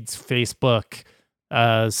reads Facebook,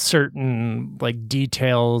 certain like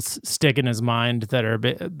details stick in his mind that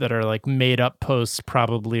are like made up posts,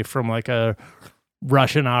 probably from like a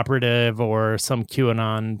Russian operative or some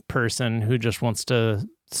QAnon person who just wants to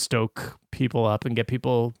stoke people up and get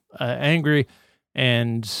people angry,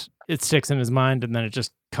 and it sticks in his mind, and then it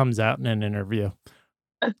just comes out in an interview.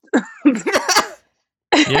 At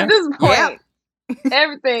this point,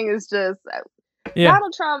 everything is just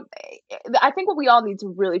Donald Trump. I think what we all need to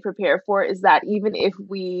really prepare for is that even if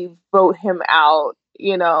we vote him out,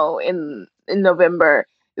 in November,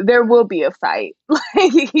 there will be a fight.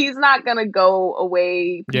 Like, he's not gonna go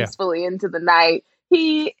away peacefully into the night.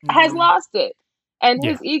 He has lost it. And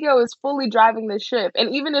his ego is fully driving the ship.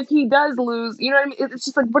 And even if he does lose, you know what I mean? It's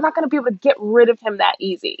just like, we're not going to be able to get rid of him that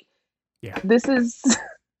easy. Yeah. This is...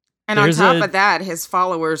 And on top of that, his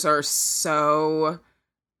followers are so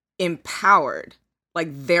empowered. Like,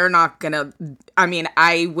 they're not going to... I mean,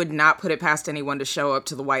 I would not put it past anyone to show up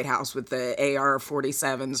to the White House with the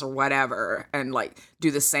AR-47s or whatever and, like,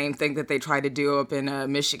 do the same thing that they tried to do up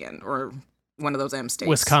in Michigan or... one of those M states.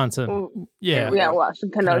 Wisconsin. Yeah,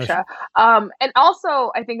 Kenosha. And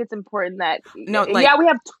also, I think it's important that... No, we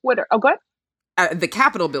have Twitter. Oh, go ahead. The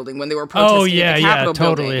Capitol building, when they were protesting at the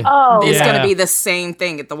Capitol building. It's going to be the same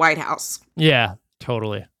thing at the White House. Yeah,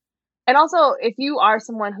 totally. And also, if you are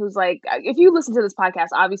someone who's like, if you listen to this podcast,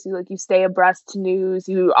 obviously, like, you stay abreast to news,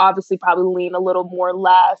 you obviously probably lean a little more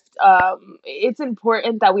left. It's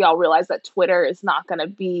important that we all realize that Twitter is not going to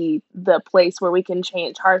be the place where we can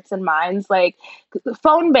change hearts and minds. Like,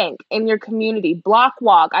 phone bank in your community, block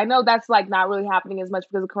walk. I know that's like not really happening as much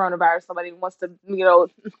because of coronavirus. Somebody wants to, hey,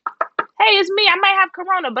 it's me, I might have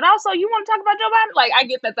corona, but also you want to talk about Joe Biden? Like, I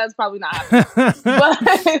get that that's probably not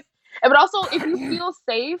happening. but also, if you feel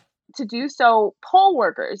safe to do so, poll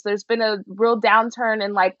workers. There's been a real downturn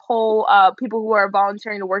in like poll people who are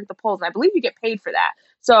volunteering to work at the polls, and I believe you get paid for that.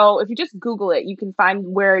 So if you just Google it, you can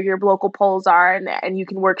find where your local polls are, and you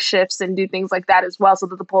can work shifts and do things like that as well, so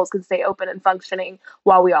that the polls can stay open and functioning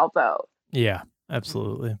while we all vote. Yeah,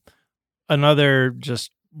 absolutely. Another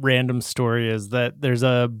just random story is that there's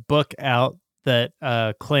a book out that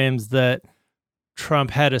claims that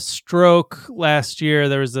Trump had a stroke last year.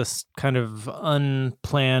 There was this kind of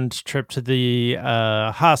unplanned trip to the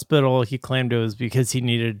hospital. He claimed it was because he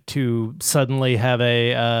needed to suddenly have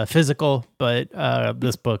a physical, but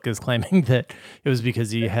this book is claiming that it was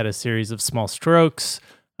because he had a series of small strokes.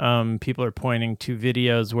 People are pointing to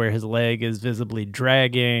videos where his leg is visibly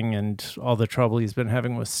dragging and all the trouble he's been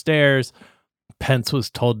having with stairs. Pence was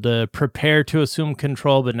told to prepare to assume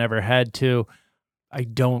control, but never had to. I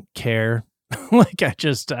don't care. At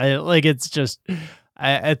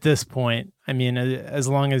this point, I mean, as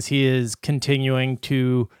long as he is continuing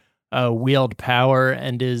to wield power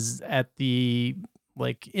and is at the,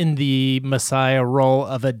 in the Messiah role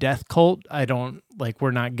of a death cult,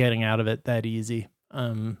 we're not getting out of it that easy,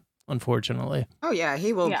 unfortunately. Oh, yeah,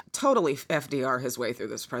 he will totally FDR his way through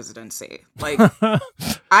this presidency.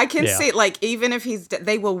 I can see, even if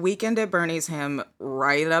they will weekend at Bernie's him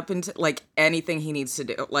right up into, anything he needs to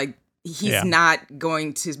do. He's not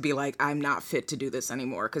going to be like, I'm not fit to do this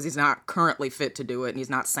anymore, because he's not currently fit to do it, and he's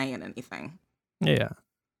not saying anything. Yeah.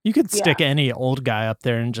 You could stick any old guy up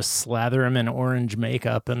there and just slather him in orange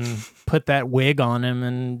makeup and put that wig on him,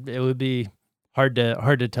 and it would be hard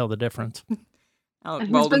to tell the difference. Alec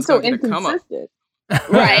He's been so inconsistent.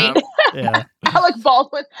 Right? Yeah. Alec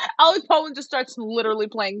Baldwin just starts literally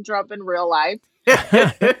playing Trump in real life.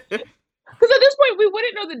 Because at this point, we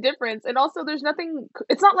wouldn't know the difference. And also, there's nothing...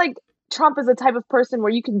 It's not like Trump is the type of person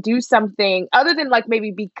where you can do something other than,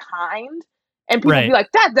 maybe be kind. And people be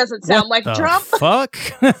like, that doesn't sound like Trump. Fuck?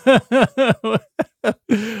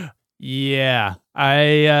 Yeah.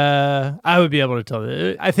 I would be able to tell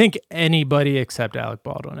that. I think anybody except Alec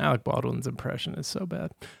Baldwin. Alec Baldwin's impression is so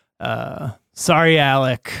bad. Sorry,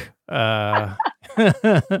 Alec. All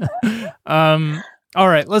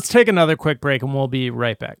right, let's take another quick break and we'll be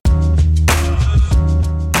right back.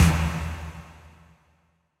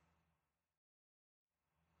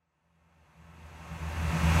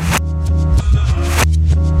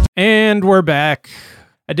 And we're back.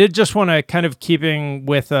 I did just want to kind of keeping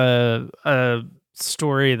with a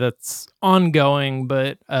story that's ongoing,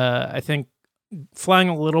 but I think flying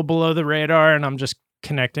a little below the radar, and I'm just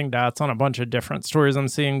connecting dots on a bunch of different stories I'm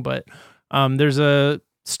seeing. But there's a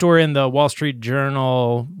story in the Wall Street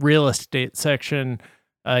Journal real estate section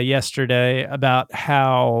yesterday about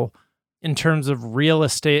how, in terms of real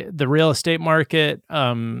estate, the real estate market,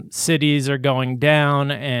 cities are going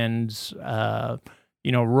down and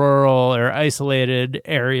rural or isolated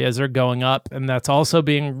areas are going up, and that's also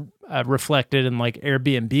being reflected in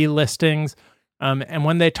Airbnb listings. And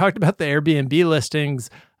when they talked about the Airbnb listings,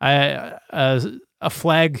 I a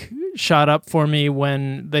flag shot up for me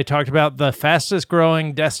when they talked about the fastest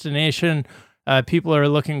growing destination people are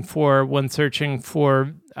looking for when searching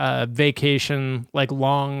for vacation, like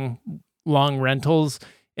long rentals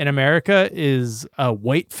in America, is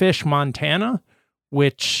Whitefish, Montana,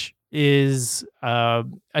 which is a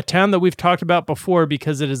town that we've talked about before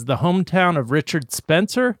because it is the hometown of Richard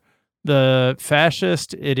Spencer, the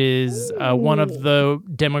fascist. It is one of the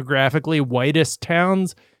demographically whitest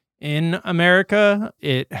towns in America.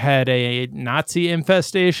 It had a Nazi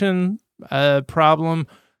infestation problem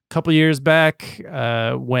a couple years back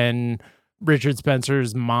when Richard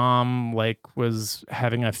Spencer's mom was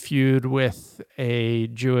having a feud with a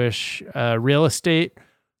Jewish real estate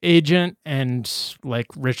agent, and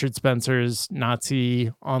Richard Spencer's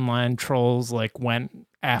Nazi online trolls went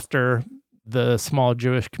after the small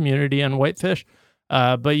Jewish community on Whitefish.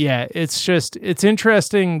 But yeah, it's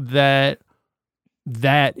interesting that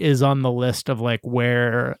is on the list of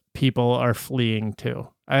where people are fleeing to.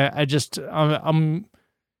 I'm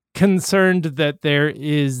concerned that there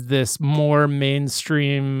is this more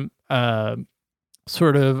mainstream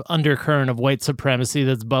sort of undercurrent of white supremacy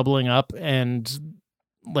that's bubbling up, and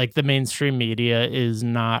the mainstream media is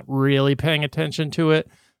not really paying attention to it.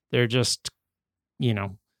 They're just,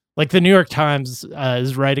 the New York Times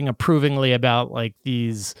is writing approvingly about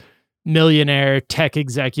these millionaire tech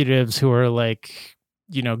executives who are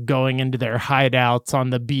going into their hideouts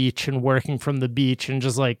on the beach and working from the beach and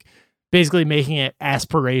just basically making it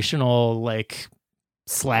aspirational,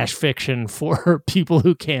 slash fiction for people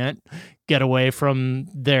who can't get away from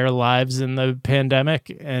their lives in the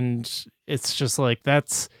pandemic. And it's just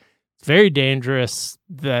that's very dangerous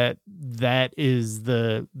that is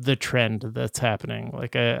the trend that's happening.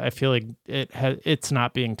 I feel like it's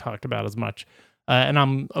not being talked about as much. And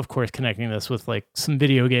I'm, of course, connecting this with some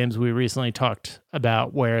video games we recently talked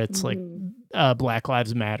about where it's Black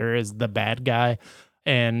Lives Matter is the bad guy.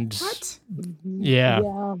 And what? Yeah.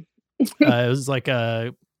 It was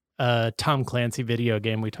a Tom Clancy video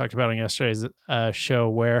game we talked about on yesterday's show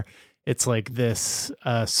where it's this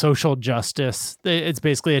social justice. It's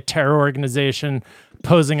basically a terror organization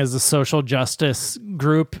posing as a social justice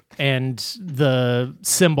group, and the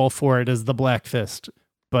symbol for it is the black fist.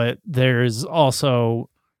 But there's also,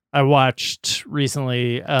 I watched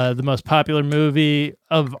recently the most popular movie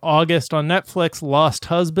of August on Netflix, Lost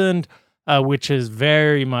Husband, which is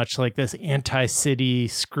very much this anti-city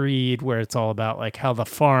screed where it's all about how the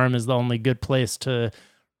farm is the only good place to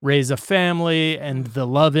raise a family, and the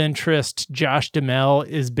love interest, Josh Duhamel,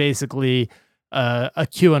 is basically a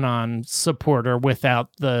QAnon supporter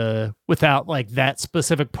without that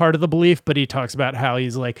specific part of the belief, but he talks about how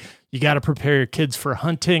he's you got to prepare your kids for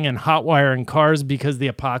hunting and hot wiring cars because the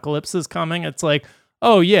apocalypse is coming. It's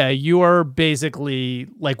oh yeah, you are basically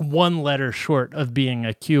one letter short of being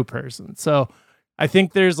a Q person. So I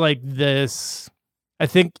think there's this, I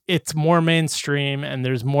think it's more mainstream and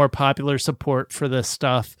there's more popular support for this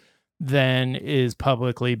stuff than is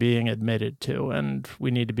publicly being admitted to. And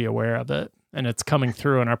we need to be aware of it. And it's coming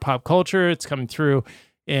through in our pop culture. It's coming through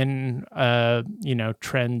in,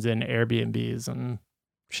 trends in Airbnb's and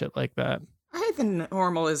shit like that. I hate the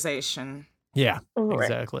normalization. Yeah,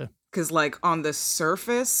 exactly. Because, on the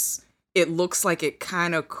surface, it looks like it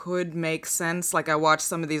kind of could make sense. I watched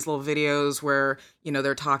some of these little videos where,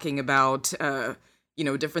 they're talking about,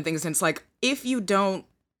 different things. And it's if you don't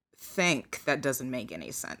think, that doesn't make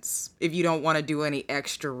any sense. If you don't want to do any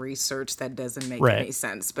extra research, that doesn't make any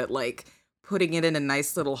sense. But, putting it in a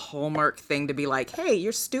nice little hallmark thing to be hey,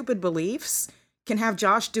 your stupid beliefs can have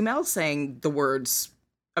Josh Duhamel saying the words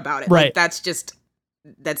about it. Right. That's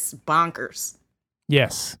bonkers.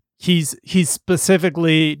 Yes. He's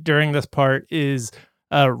specifically during this part is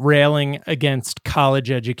railing against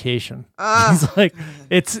college education. He's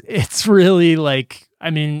it's really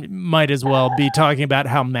might as well be talking about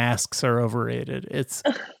how masks are overrated. It's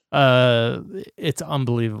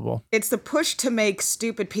unbelievable. It's the push to make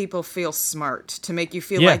stupid people feel smart, to make you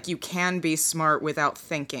feel like you can be smart without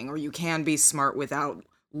thinking, or you can be smart without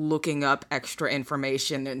looking up extra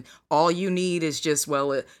information, and all you need is just,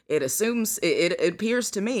 it assumes, it appears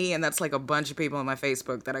to me, and that's a bunch of people on my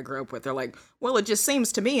Facebook that I grew up with. They're it just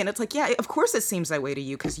seems to me, and it's yeah, of course it seems that way to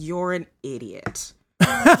you because you're an idiot.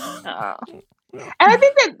 And I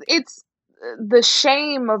think that it's the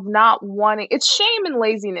shame of not wanting, it's shame and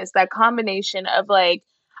laziness, that combination of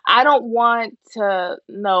I don't want to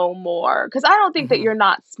know more, because I don't think that you're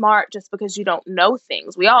not smart just because you don't know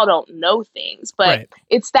things. We all don't know things, but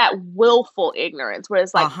it's that willful ignorance where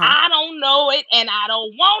it's I don't know it and I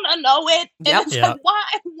don't want to know it. And it's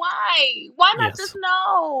why not just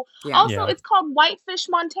know? Yeah. Also, it's called Whitefish,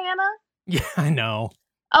 Montana. Yeah, I know.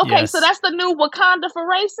 Okay, Yes. so that's the new Wakanda for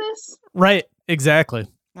racists? Right, exactly.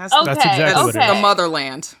 That's, Okay, That's exactly what it the is.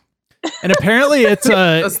 motherland. And apparently it's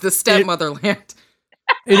That's the stepmotherland.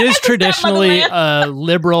 it is traditionally a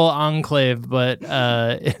liberal enclave, but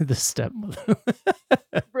the stepmother.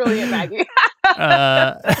 Brilliant, Maggie.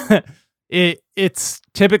 It's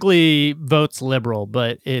typically votes liberal,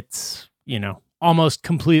 but it's, almost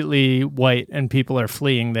completely white and people are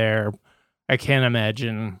fleeing there. I can't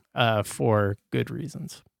imagine for good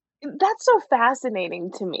reasons. That's so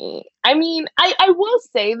fascinating to me. I mean, I will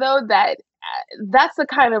say, though, that that's the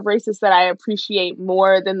kind of racist that I appreciate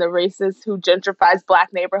more than the racist who gentrifies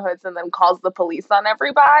black neighborhoods and then calls the police on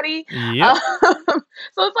everybody. Yep.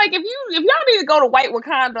 So it's like, if y'all need to go to white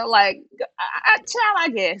Wakanda, like, child, I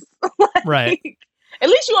guess. Like, Right. At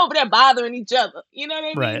least you over there bothering each other. You know what I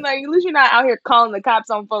mean? Right. Like, at least you're not out here calling the cops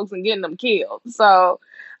on folks and getting them killed. So,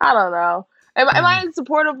 I don't know. Am I in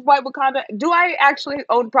support of white Wakanda? Do I actually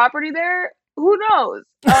own property there? Who knows?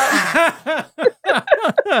 Is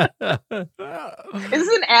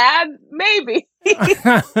this an ad? Maybe.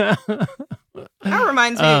 That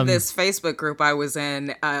reminds me of this Facebook group I was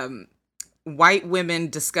in, white women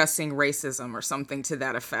discussing racism or something to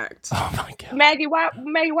that effect. Oh my God. Maggie, why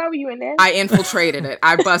were you in there? I infiltrated it.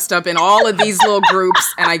 I bust up in all of these little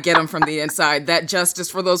groups and I get them from the inside. That justice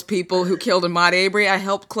for those people who killed Ahmaud Arbery, I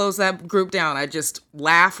helped close that group down. I just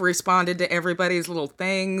responded to everybody's little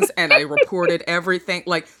things and I reported everything.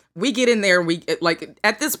 Like, we get in there,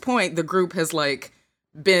 at this point, the group has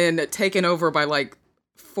been taken over by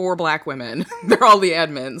 4 black women. They're all the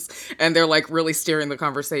admins and they're really steering the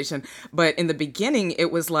conversation. But in the beginning, it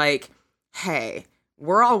was hey,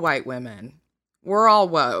 we're all white women. We're all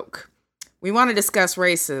woke. We want to discuss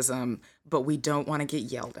racism, but we don't want to get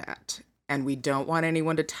yelled at. And we don't want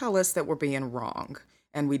anyone to tell us that we're being wrong.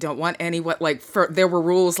 And we don't want anyone, there were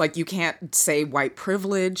rules you can't say white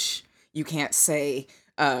privilege. You can't say,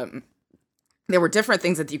 there were different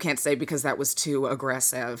things that you can't say because that was too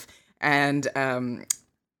aggressive. And,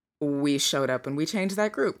 we showed up and we changed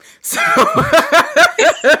that group. So I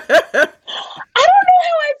don't know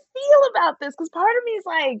how I feel about this because part of me is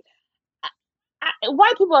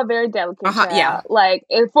white people are very delicate. Yeah.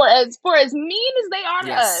 For as mean as they are to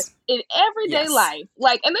Yes. us in everyday Yes. life,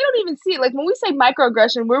 and they don't even see it. When we say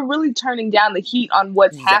microaggression, we're really turning down the heat on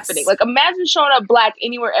what's happening. Imagine showing up black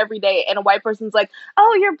anywhere every day, and a white person's like,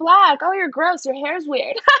 "Oh, you're black. Oh, you're gross. Your hair's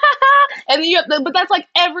weird." And then but that's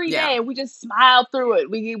every day, and we just smile through it.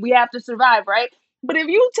 We have to survive, right? But if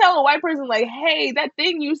you tell a white person "Hey, that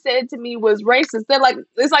thing you said to me was racist," they're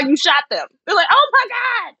it's like you shot them. They're like, "Oh my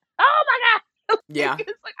God. Oh my God." Yeah. It's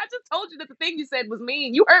I just told you that the thing you said was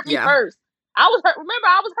mean. You hurt me Yeah. first. I was hurt. Remember,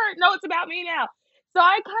 I was hurt. No, it's about me now. So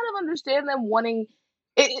I kind of understand them wanting.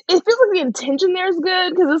 It feels like the intention there is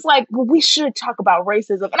good because it's well, we should talk about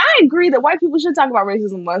racism, and I agree that white people should talk about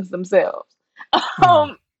racism amongst themselves.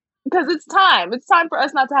 Because it's time. It's time for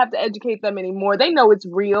us not to have to educate them anymore. They know it's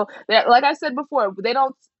real. Like I said before, they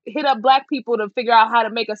don't hit up black people to figure out how to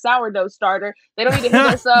make a sourdough starter. They don't need to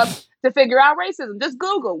hit us up to figure out racism. Just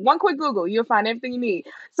Google. One quick Google. You'll find everything you need.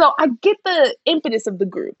 So I get the impetus of the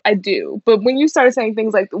group. I do. But when you started saying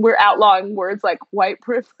things we're outlawing words like white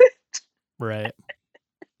privilege. Right.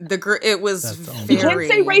 It was You can't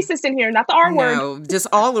say racist in here, not the R word. No, just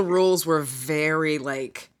all the rules were very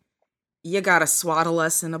you gotta swaddle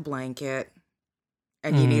us in a blanket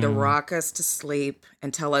and you need to rock us to sleep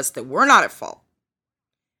and tell us that we're not at fault.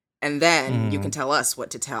 And then you can tell us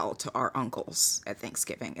what to tell to our uncles at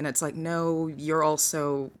Thanksgiving. And it's no, you're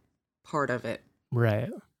also part of it.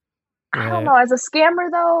 Right. I don't know. As a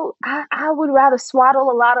scammer, though, I would rather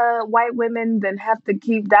swaddle a lot of white women than have to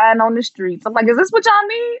keep dying on the streets. I'm is this what y'all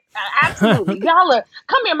need? Absolutely. Y'all are,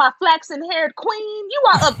 come here, my flaxen-haired queen. You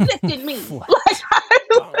are uplifting me.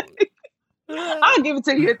 I'll give it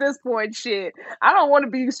to you at this point, shit. I don't want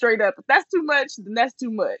to be straight up. If that's too much, then that's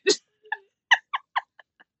too much.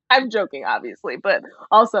 I'm joking, obviously, but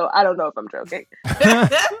also I don't know if I'm joking.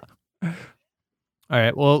 All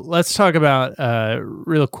right. Well, let's talk about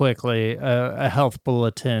real quickly a health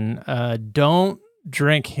bulletin. Don't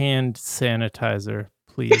drink hand sanitizer,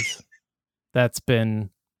 please. That's been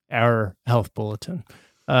our health bulletin.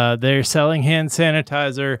 They're selling hand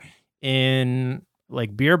sanitizer in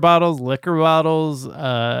beer bottles, liquor bottles,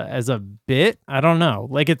 as a bit. I don't know.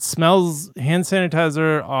 It smells. Hand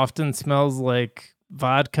sanitizer often smells like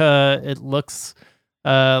vodka. It looks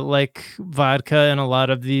like vodka in a lot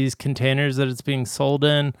of these containers that it's being sold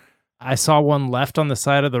in. I saw one left on the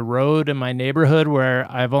side of the road in my neighborhood where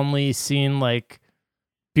I've only seen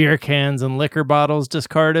beer cans and liquor bottles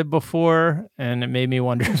discarded before, and it made me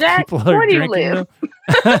wonder if Jack, people are where do you drinking live? them.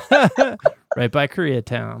 Right by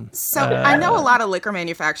Koreatown. So I know a lot of liquor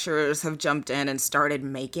manufacturers have jumped in and started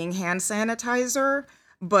making hand sanitizer,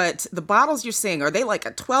 but the bottles you're seeing, are they like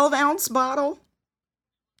a 12-ounce bottle?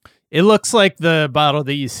 It looks like the bottle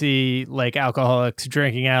that you see like alcoholics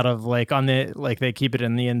drinking out of, like on the, like they keep it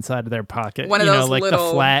in the inside of their pocket. One of those like little...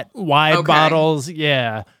 the flat, wide bottles.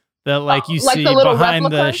 Yeah. That like you like see the little behind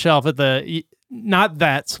replicas? the shelf at the, not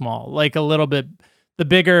that small, like a little bit, the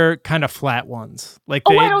bigger kind of flat ones. Like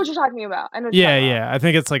I know what you're talking about. I know what you're talking about. I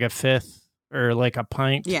think it's like a fifth or like a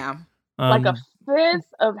pint. Yeah. Like a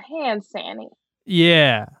fifth of hand sanitizer.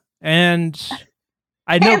 Yeah. And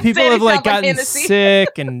I know Hand people have sanitizer like like gotten Hennessy.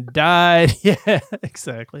 sick and died. Yeah,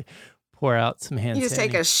 exactly. Pour out some hand You just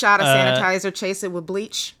take sanitizer. a shot of sanitizer, chase it with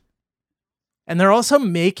bleach. And they're also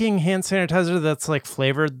making hand sanitizer that's like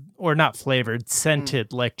flavored, or not flavored,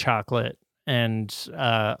 scented like chocolate and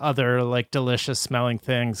other like delicious smelling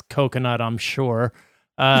things, coconut, I'm sure.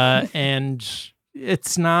 And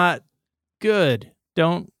it's not good.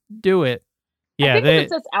 Don't do it. Yeah, I think it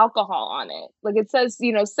says alcohol on it. Like it says,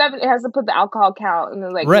 7. It has to put the alcohol count, and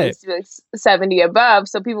then like it needs to be like 70 above.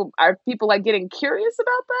 So people like getting curious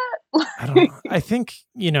about that. I don't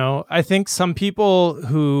know. I think some people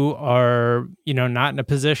who are, not in a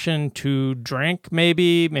position to drink,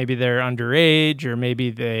 maybe they're underage, or maybe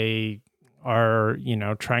they are,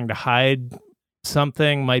 trying to hide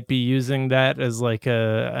something, might be using that as like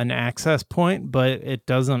an access point, but it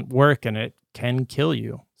doesn't work and it can kill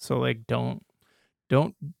you. So like, don't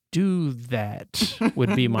do that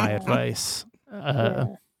would be my advice.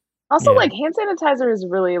 Also, like hand sanitizer is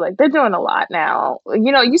really like they're doing a lot now.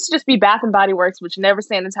 It used to just be Bath and Body Works, which never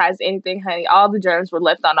sanitized anything, honey. All the germs were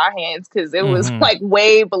left on our hands because it was like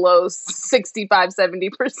way below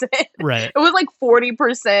 65-70%. Right. It was like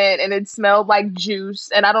 40%, and it smelled like juice.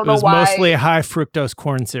 And I don't know why. It was mostly high fructose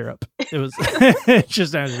corn syrup. It was it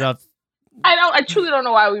just ended up. I truly don't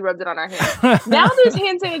know why we rubbed it on our hands. Now there's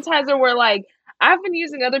hand sanitizer where like I've been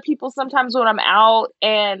using other people sometimes when I'm out,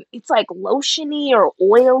 and it's like lotiony or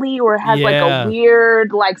oily, or it has like a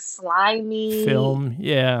weird like slimy film.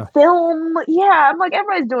 Yeah. I'm like,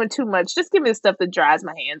 everybody's doing too much. Just give me the stuff that dries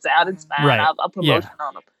my hands out. It's fine. Right. I'll put lotion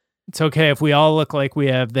on them. It's okay if we all look like we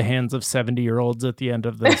have the hands of 70-year-olds at the end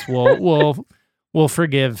of this. We'll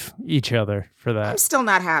forgive each other for that. I'm still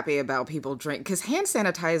not happy about people drink, because hand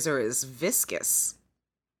sanitizer is viscous.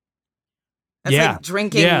 That's like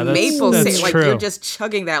drinking maple syrup. Like, you're just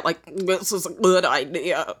chugging that like, this is a good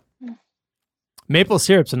idea. Maple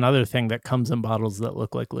syrup's another thing that comes in bottles that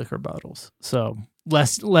look like liquor bottles. So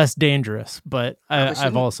less dangerous, but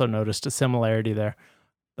I've also noticed a similarity there.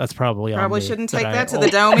 That's probably shouldn't take that to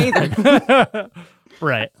the dome either.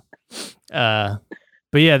 Right.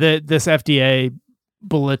 But yeah, this FDA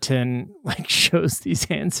bulletin like shows these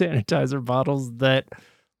hand sanitizer bottles that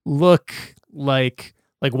look like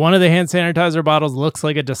one of the hand sanitizer bottles looks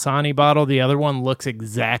like a Dasani bottle. The other one looks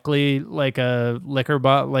exactly like a liquor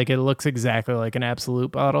bottle. Like it looks exactly like an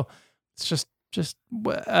Absolute bottle. It's just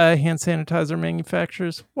hand sanitizer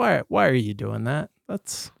manufacturers. Why are you doing that?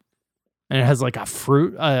 And it has like a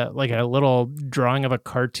fruit, like a little drawing of a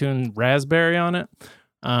cartoon raspberry on it.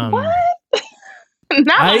 What?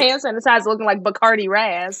 Not my hand sanitizer looking like Bacardi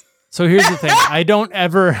Raz. So here's the thing. I don't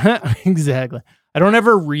ever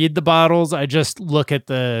read the bottles. I just look at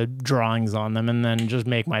the drawings on them and then just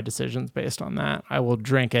make my decisions based on that. I will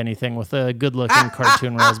drink anything with a good-looking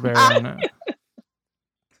cartoon raspberry on it.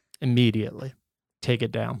 Immediately. Take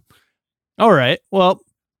it down. All right. Well,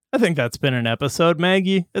 I think that's been an episode.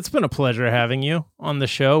 Maggie, it's been a pleasure having you on the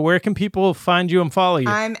show. Where can people find you and follow you?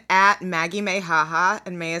 I'm at Maggie May Haha,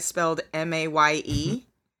 and May is spelled M-A-Y-E.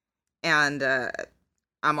 And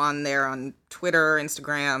I'm on there on Twitter,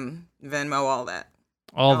 Instagram, Venmo, all that.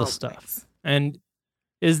 All the stuff. Things. And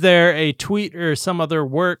is there a tweet or some other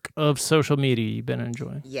work of social media you've been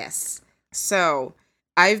enjoying? Yes. So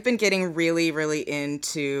I've been getting really, really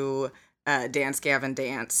into Dance Gavin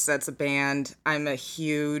Dance. That's a band. I'm a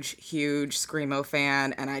huge, huge Screamo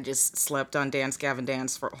fan, and I just slept on Dance Gavin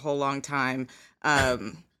Dance for a whole long time.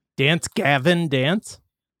 Dance Gavin Dance?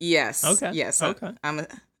 Yes. Okay. Yes. Okay. I'm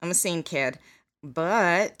a scene kid,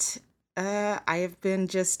 but I have been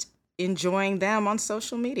just enjoying them on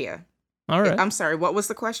social media. All right. I'm sorry. What was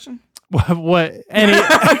the question? What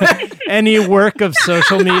any work of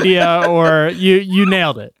social media, or you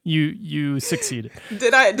nailed it. You succeeded.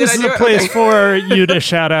 This is a place for you to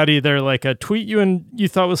shout out either like a tweet you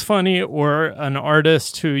thought was funny, or an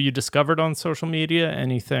artist who you discovered on social media.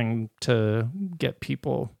 Anything to get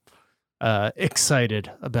people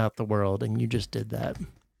excited about the world, and you just did that.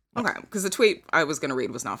 Okay, because the tweet I was going to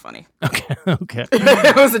read was not funny. Okay.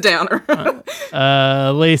 It was a downer.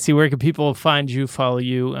 Lacey, where can people find you, follow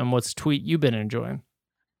you, and what's a tweet you've been enjoying?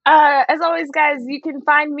 As always, guys, you can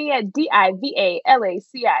find me at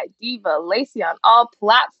DIVALACI, Diva Lacey, on all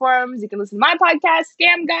platforms. You can listen to my podcast,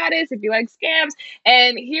 Scam Goddess, if you like scams.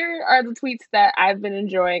 And here are the tweets that I've been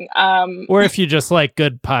enjoying. Or if you just like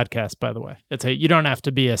good podcasts, by the way. You don't have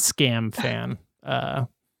to be a scam fan.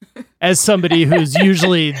 As somebody who's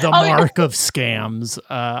usually the mark of scams,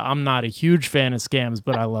 I'm not a huge fan of scams,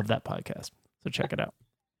 but I love that podcast. So check it out.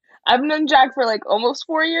 I've known Jack for like almost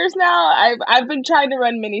 4 years now. I've been trying to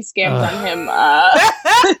run mini scams on him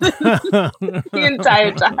the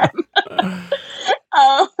entire time.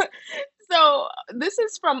 So this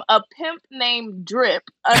is from a pimp named Drip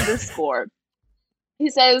 _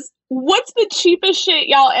 He says, "What's the cheapest shit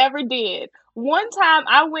y'all ever did? One time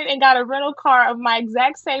I went and got a rental car of my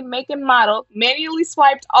exact same make and model, manually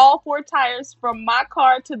swiped all 4 tires from my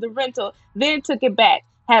car to the rental, then took it back.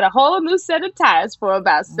 Had a whole new set of tires for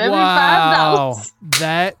about $75. Wow,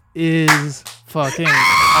 that is fucking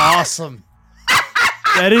awesome.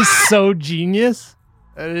 That is so genius.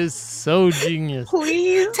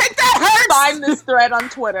 Please take that, find this thread on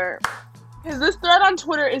Twitter. Because this thread on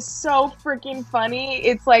Twitter is so freaking funny.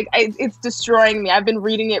 It's like, it's destroying me. I've been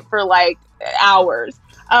reading it for like hours.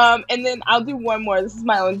 And then I'll do one more. This is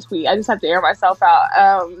my own tweet. I just have to air myself out.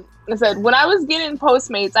 I said, when I was getting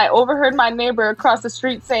Postmates, I overheard my neighbor across the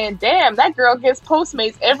street saying, "Damn, that girl gets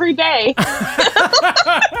Postmates every day." I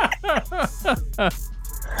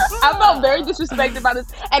felt very disrespected by this.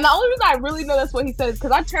 And the only reason I really know that's what he said is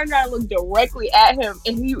because I turned around and looked directly at him,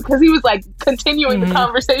 and because he was like continuing the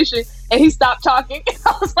conversation, and he stopped talking.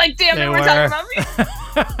 I was like, damn, they were talking about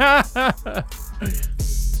me.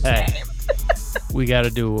 Hey, we got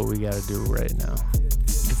to do what we got to do right now.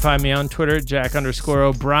 You can find me on Twitter,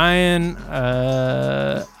 Jack_O'Brien.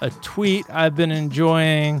 A tweet I've been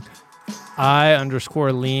enjoying,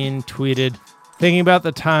 I_Lean tweeted, thinking about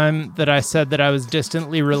the time that I said that I was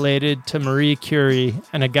distantly related to Marie Curie,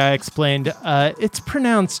 and a guy explained, it's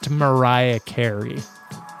pronounced Mariah Carey.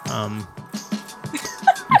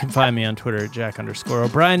 You can find me on Twitter at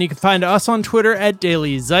Jack_O'Brien. You can find us on Twitter at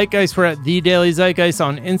Daily Zeitgeist. We're at The Daily Zeitgeist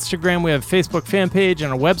on Instagram. We have a Facebook fan page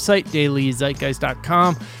and a website,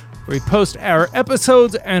 dailyzeitgeist.com, where we post our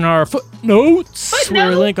episodes and our footnotes, where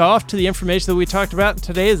we link off to the information that we talked about in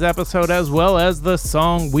today's episode, as well as the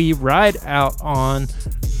song we ride out on.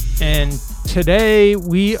 And today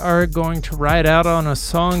we are going to ride out on a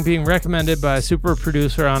song being recommended by super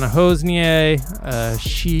producer Anna Hosnier.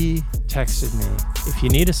 She texted me, if you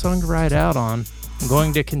need a song to ride out on, I'm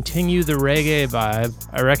going to continue the reggae vibe.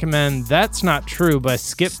 I recommend That's Not True by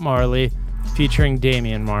Skip Marley featuring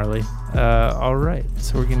Damian Marley. All right,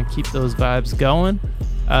 so we're going to keep those vibes going.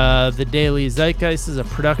 The Daily Zeitgeist is a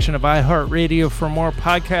production of iHeartRadio. For more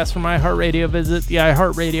podcasts from iHeartRadio, visit the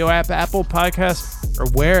iHeartRadio app, Apple Podcasts, or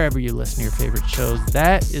wherever you listen to your favorite shows.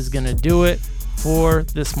 That is going to do it for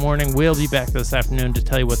this morning. We'll be back this afternoon to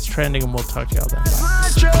tell you what's trending, and we'll talk to y'all then.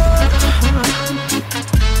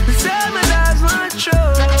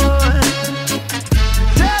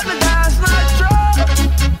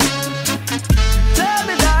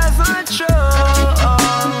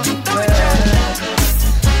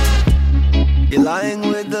 You're lying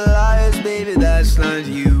with the liars, baby, that's not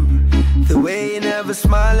you. The way you're never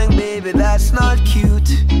smiling, baby, that's not cute.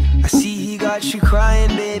 I see he got you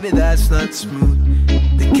crying, baby, that's not smooth.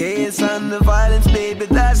 The chaos and the violence, baby,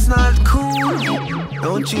 that's not cool.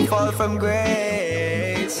 Don't you fall from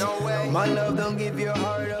grace. My love, don't give your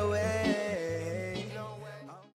heart away.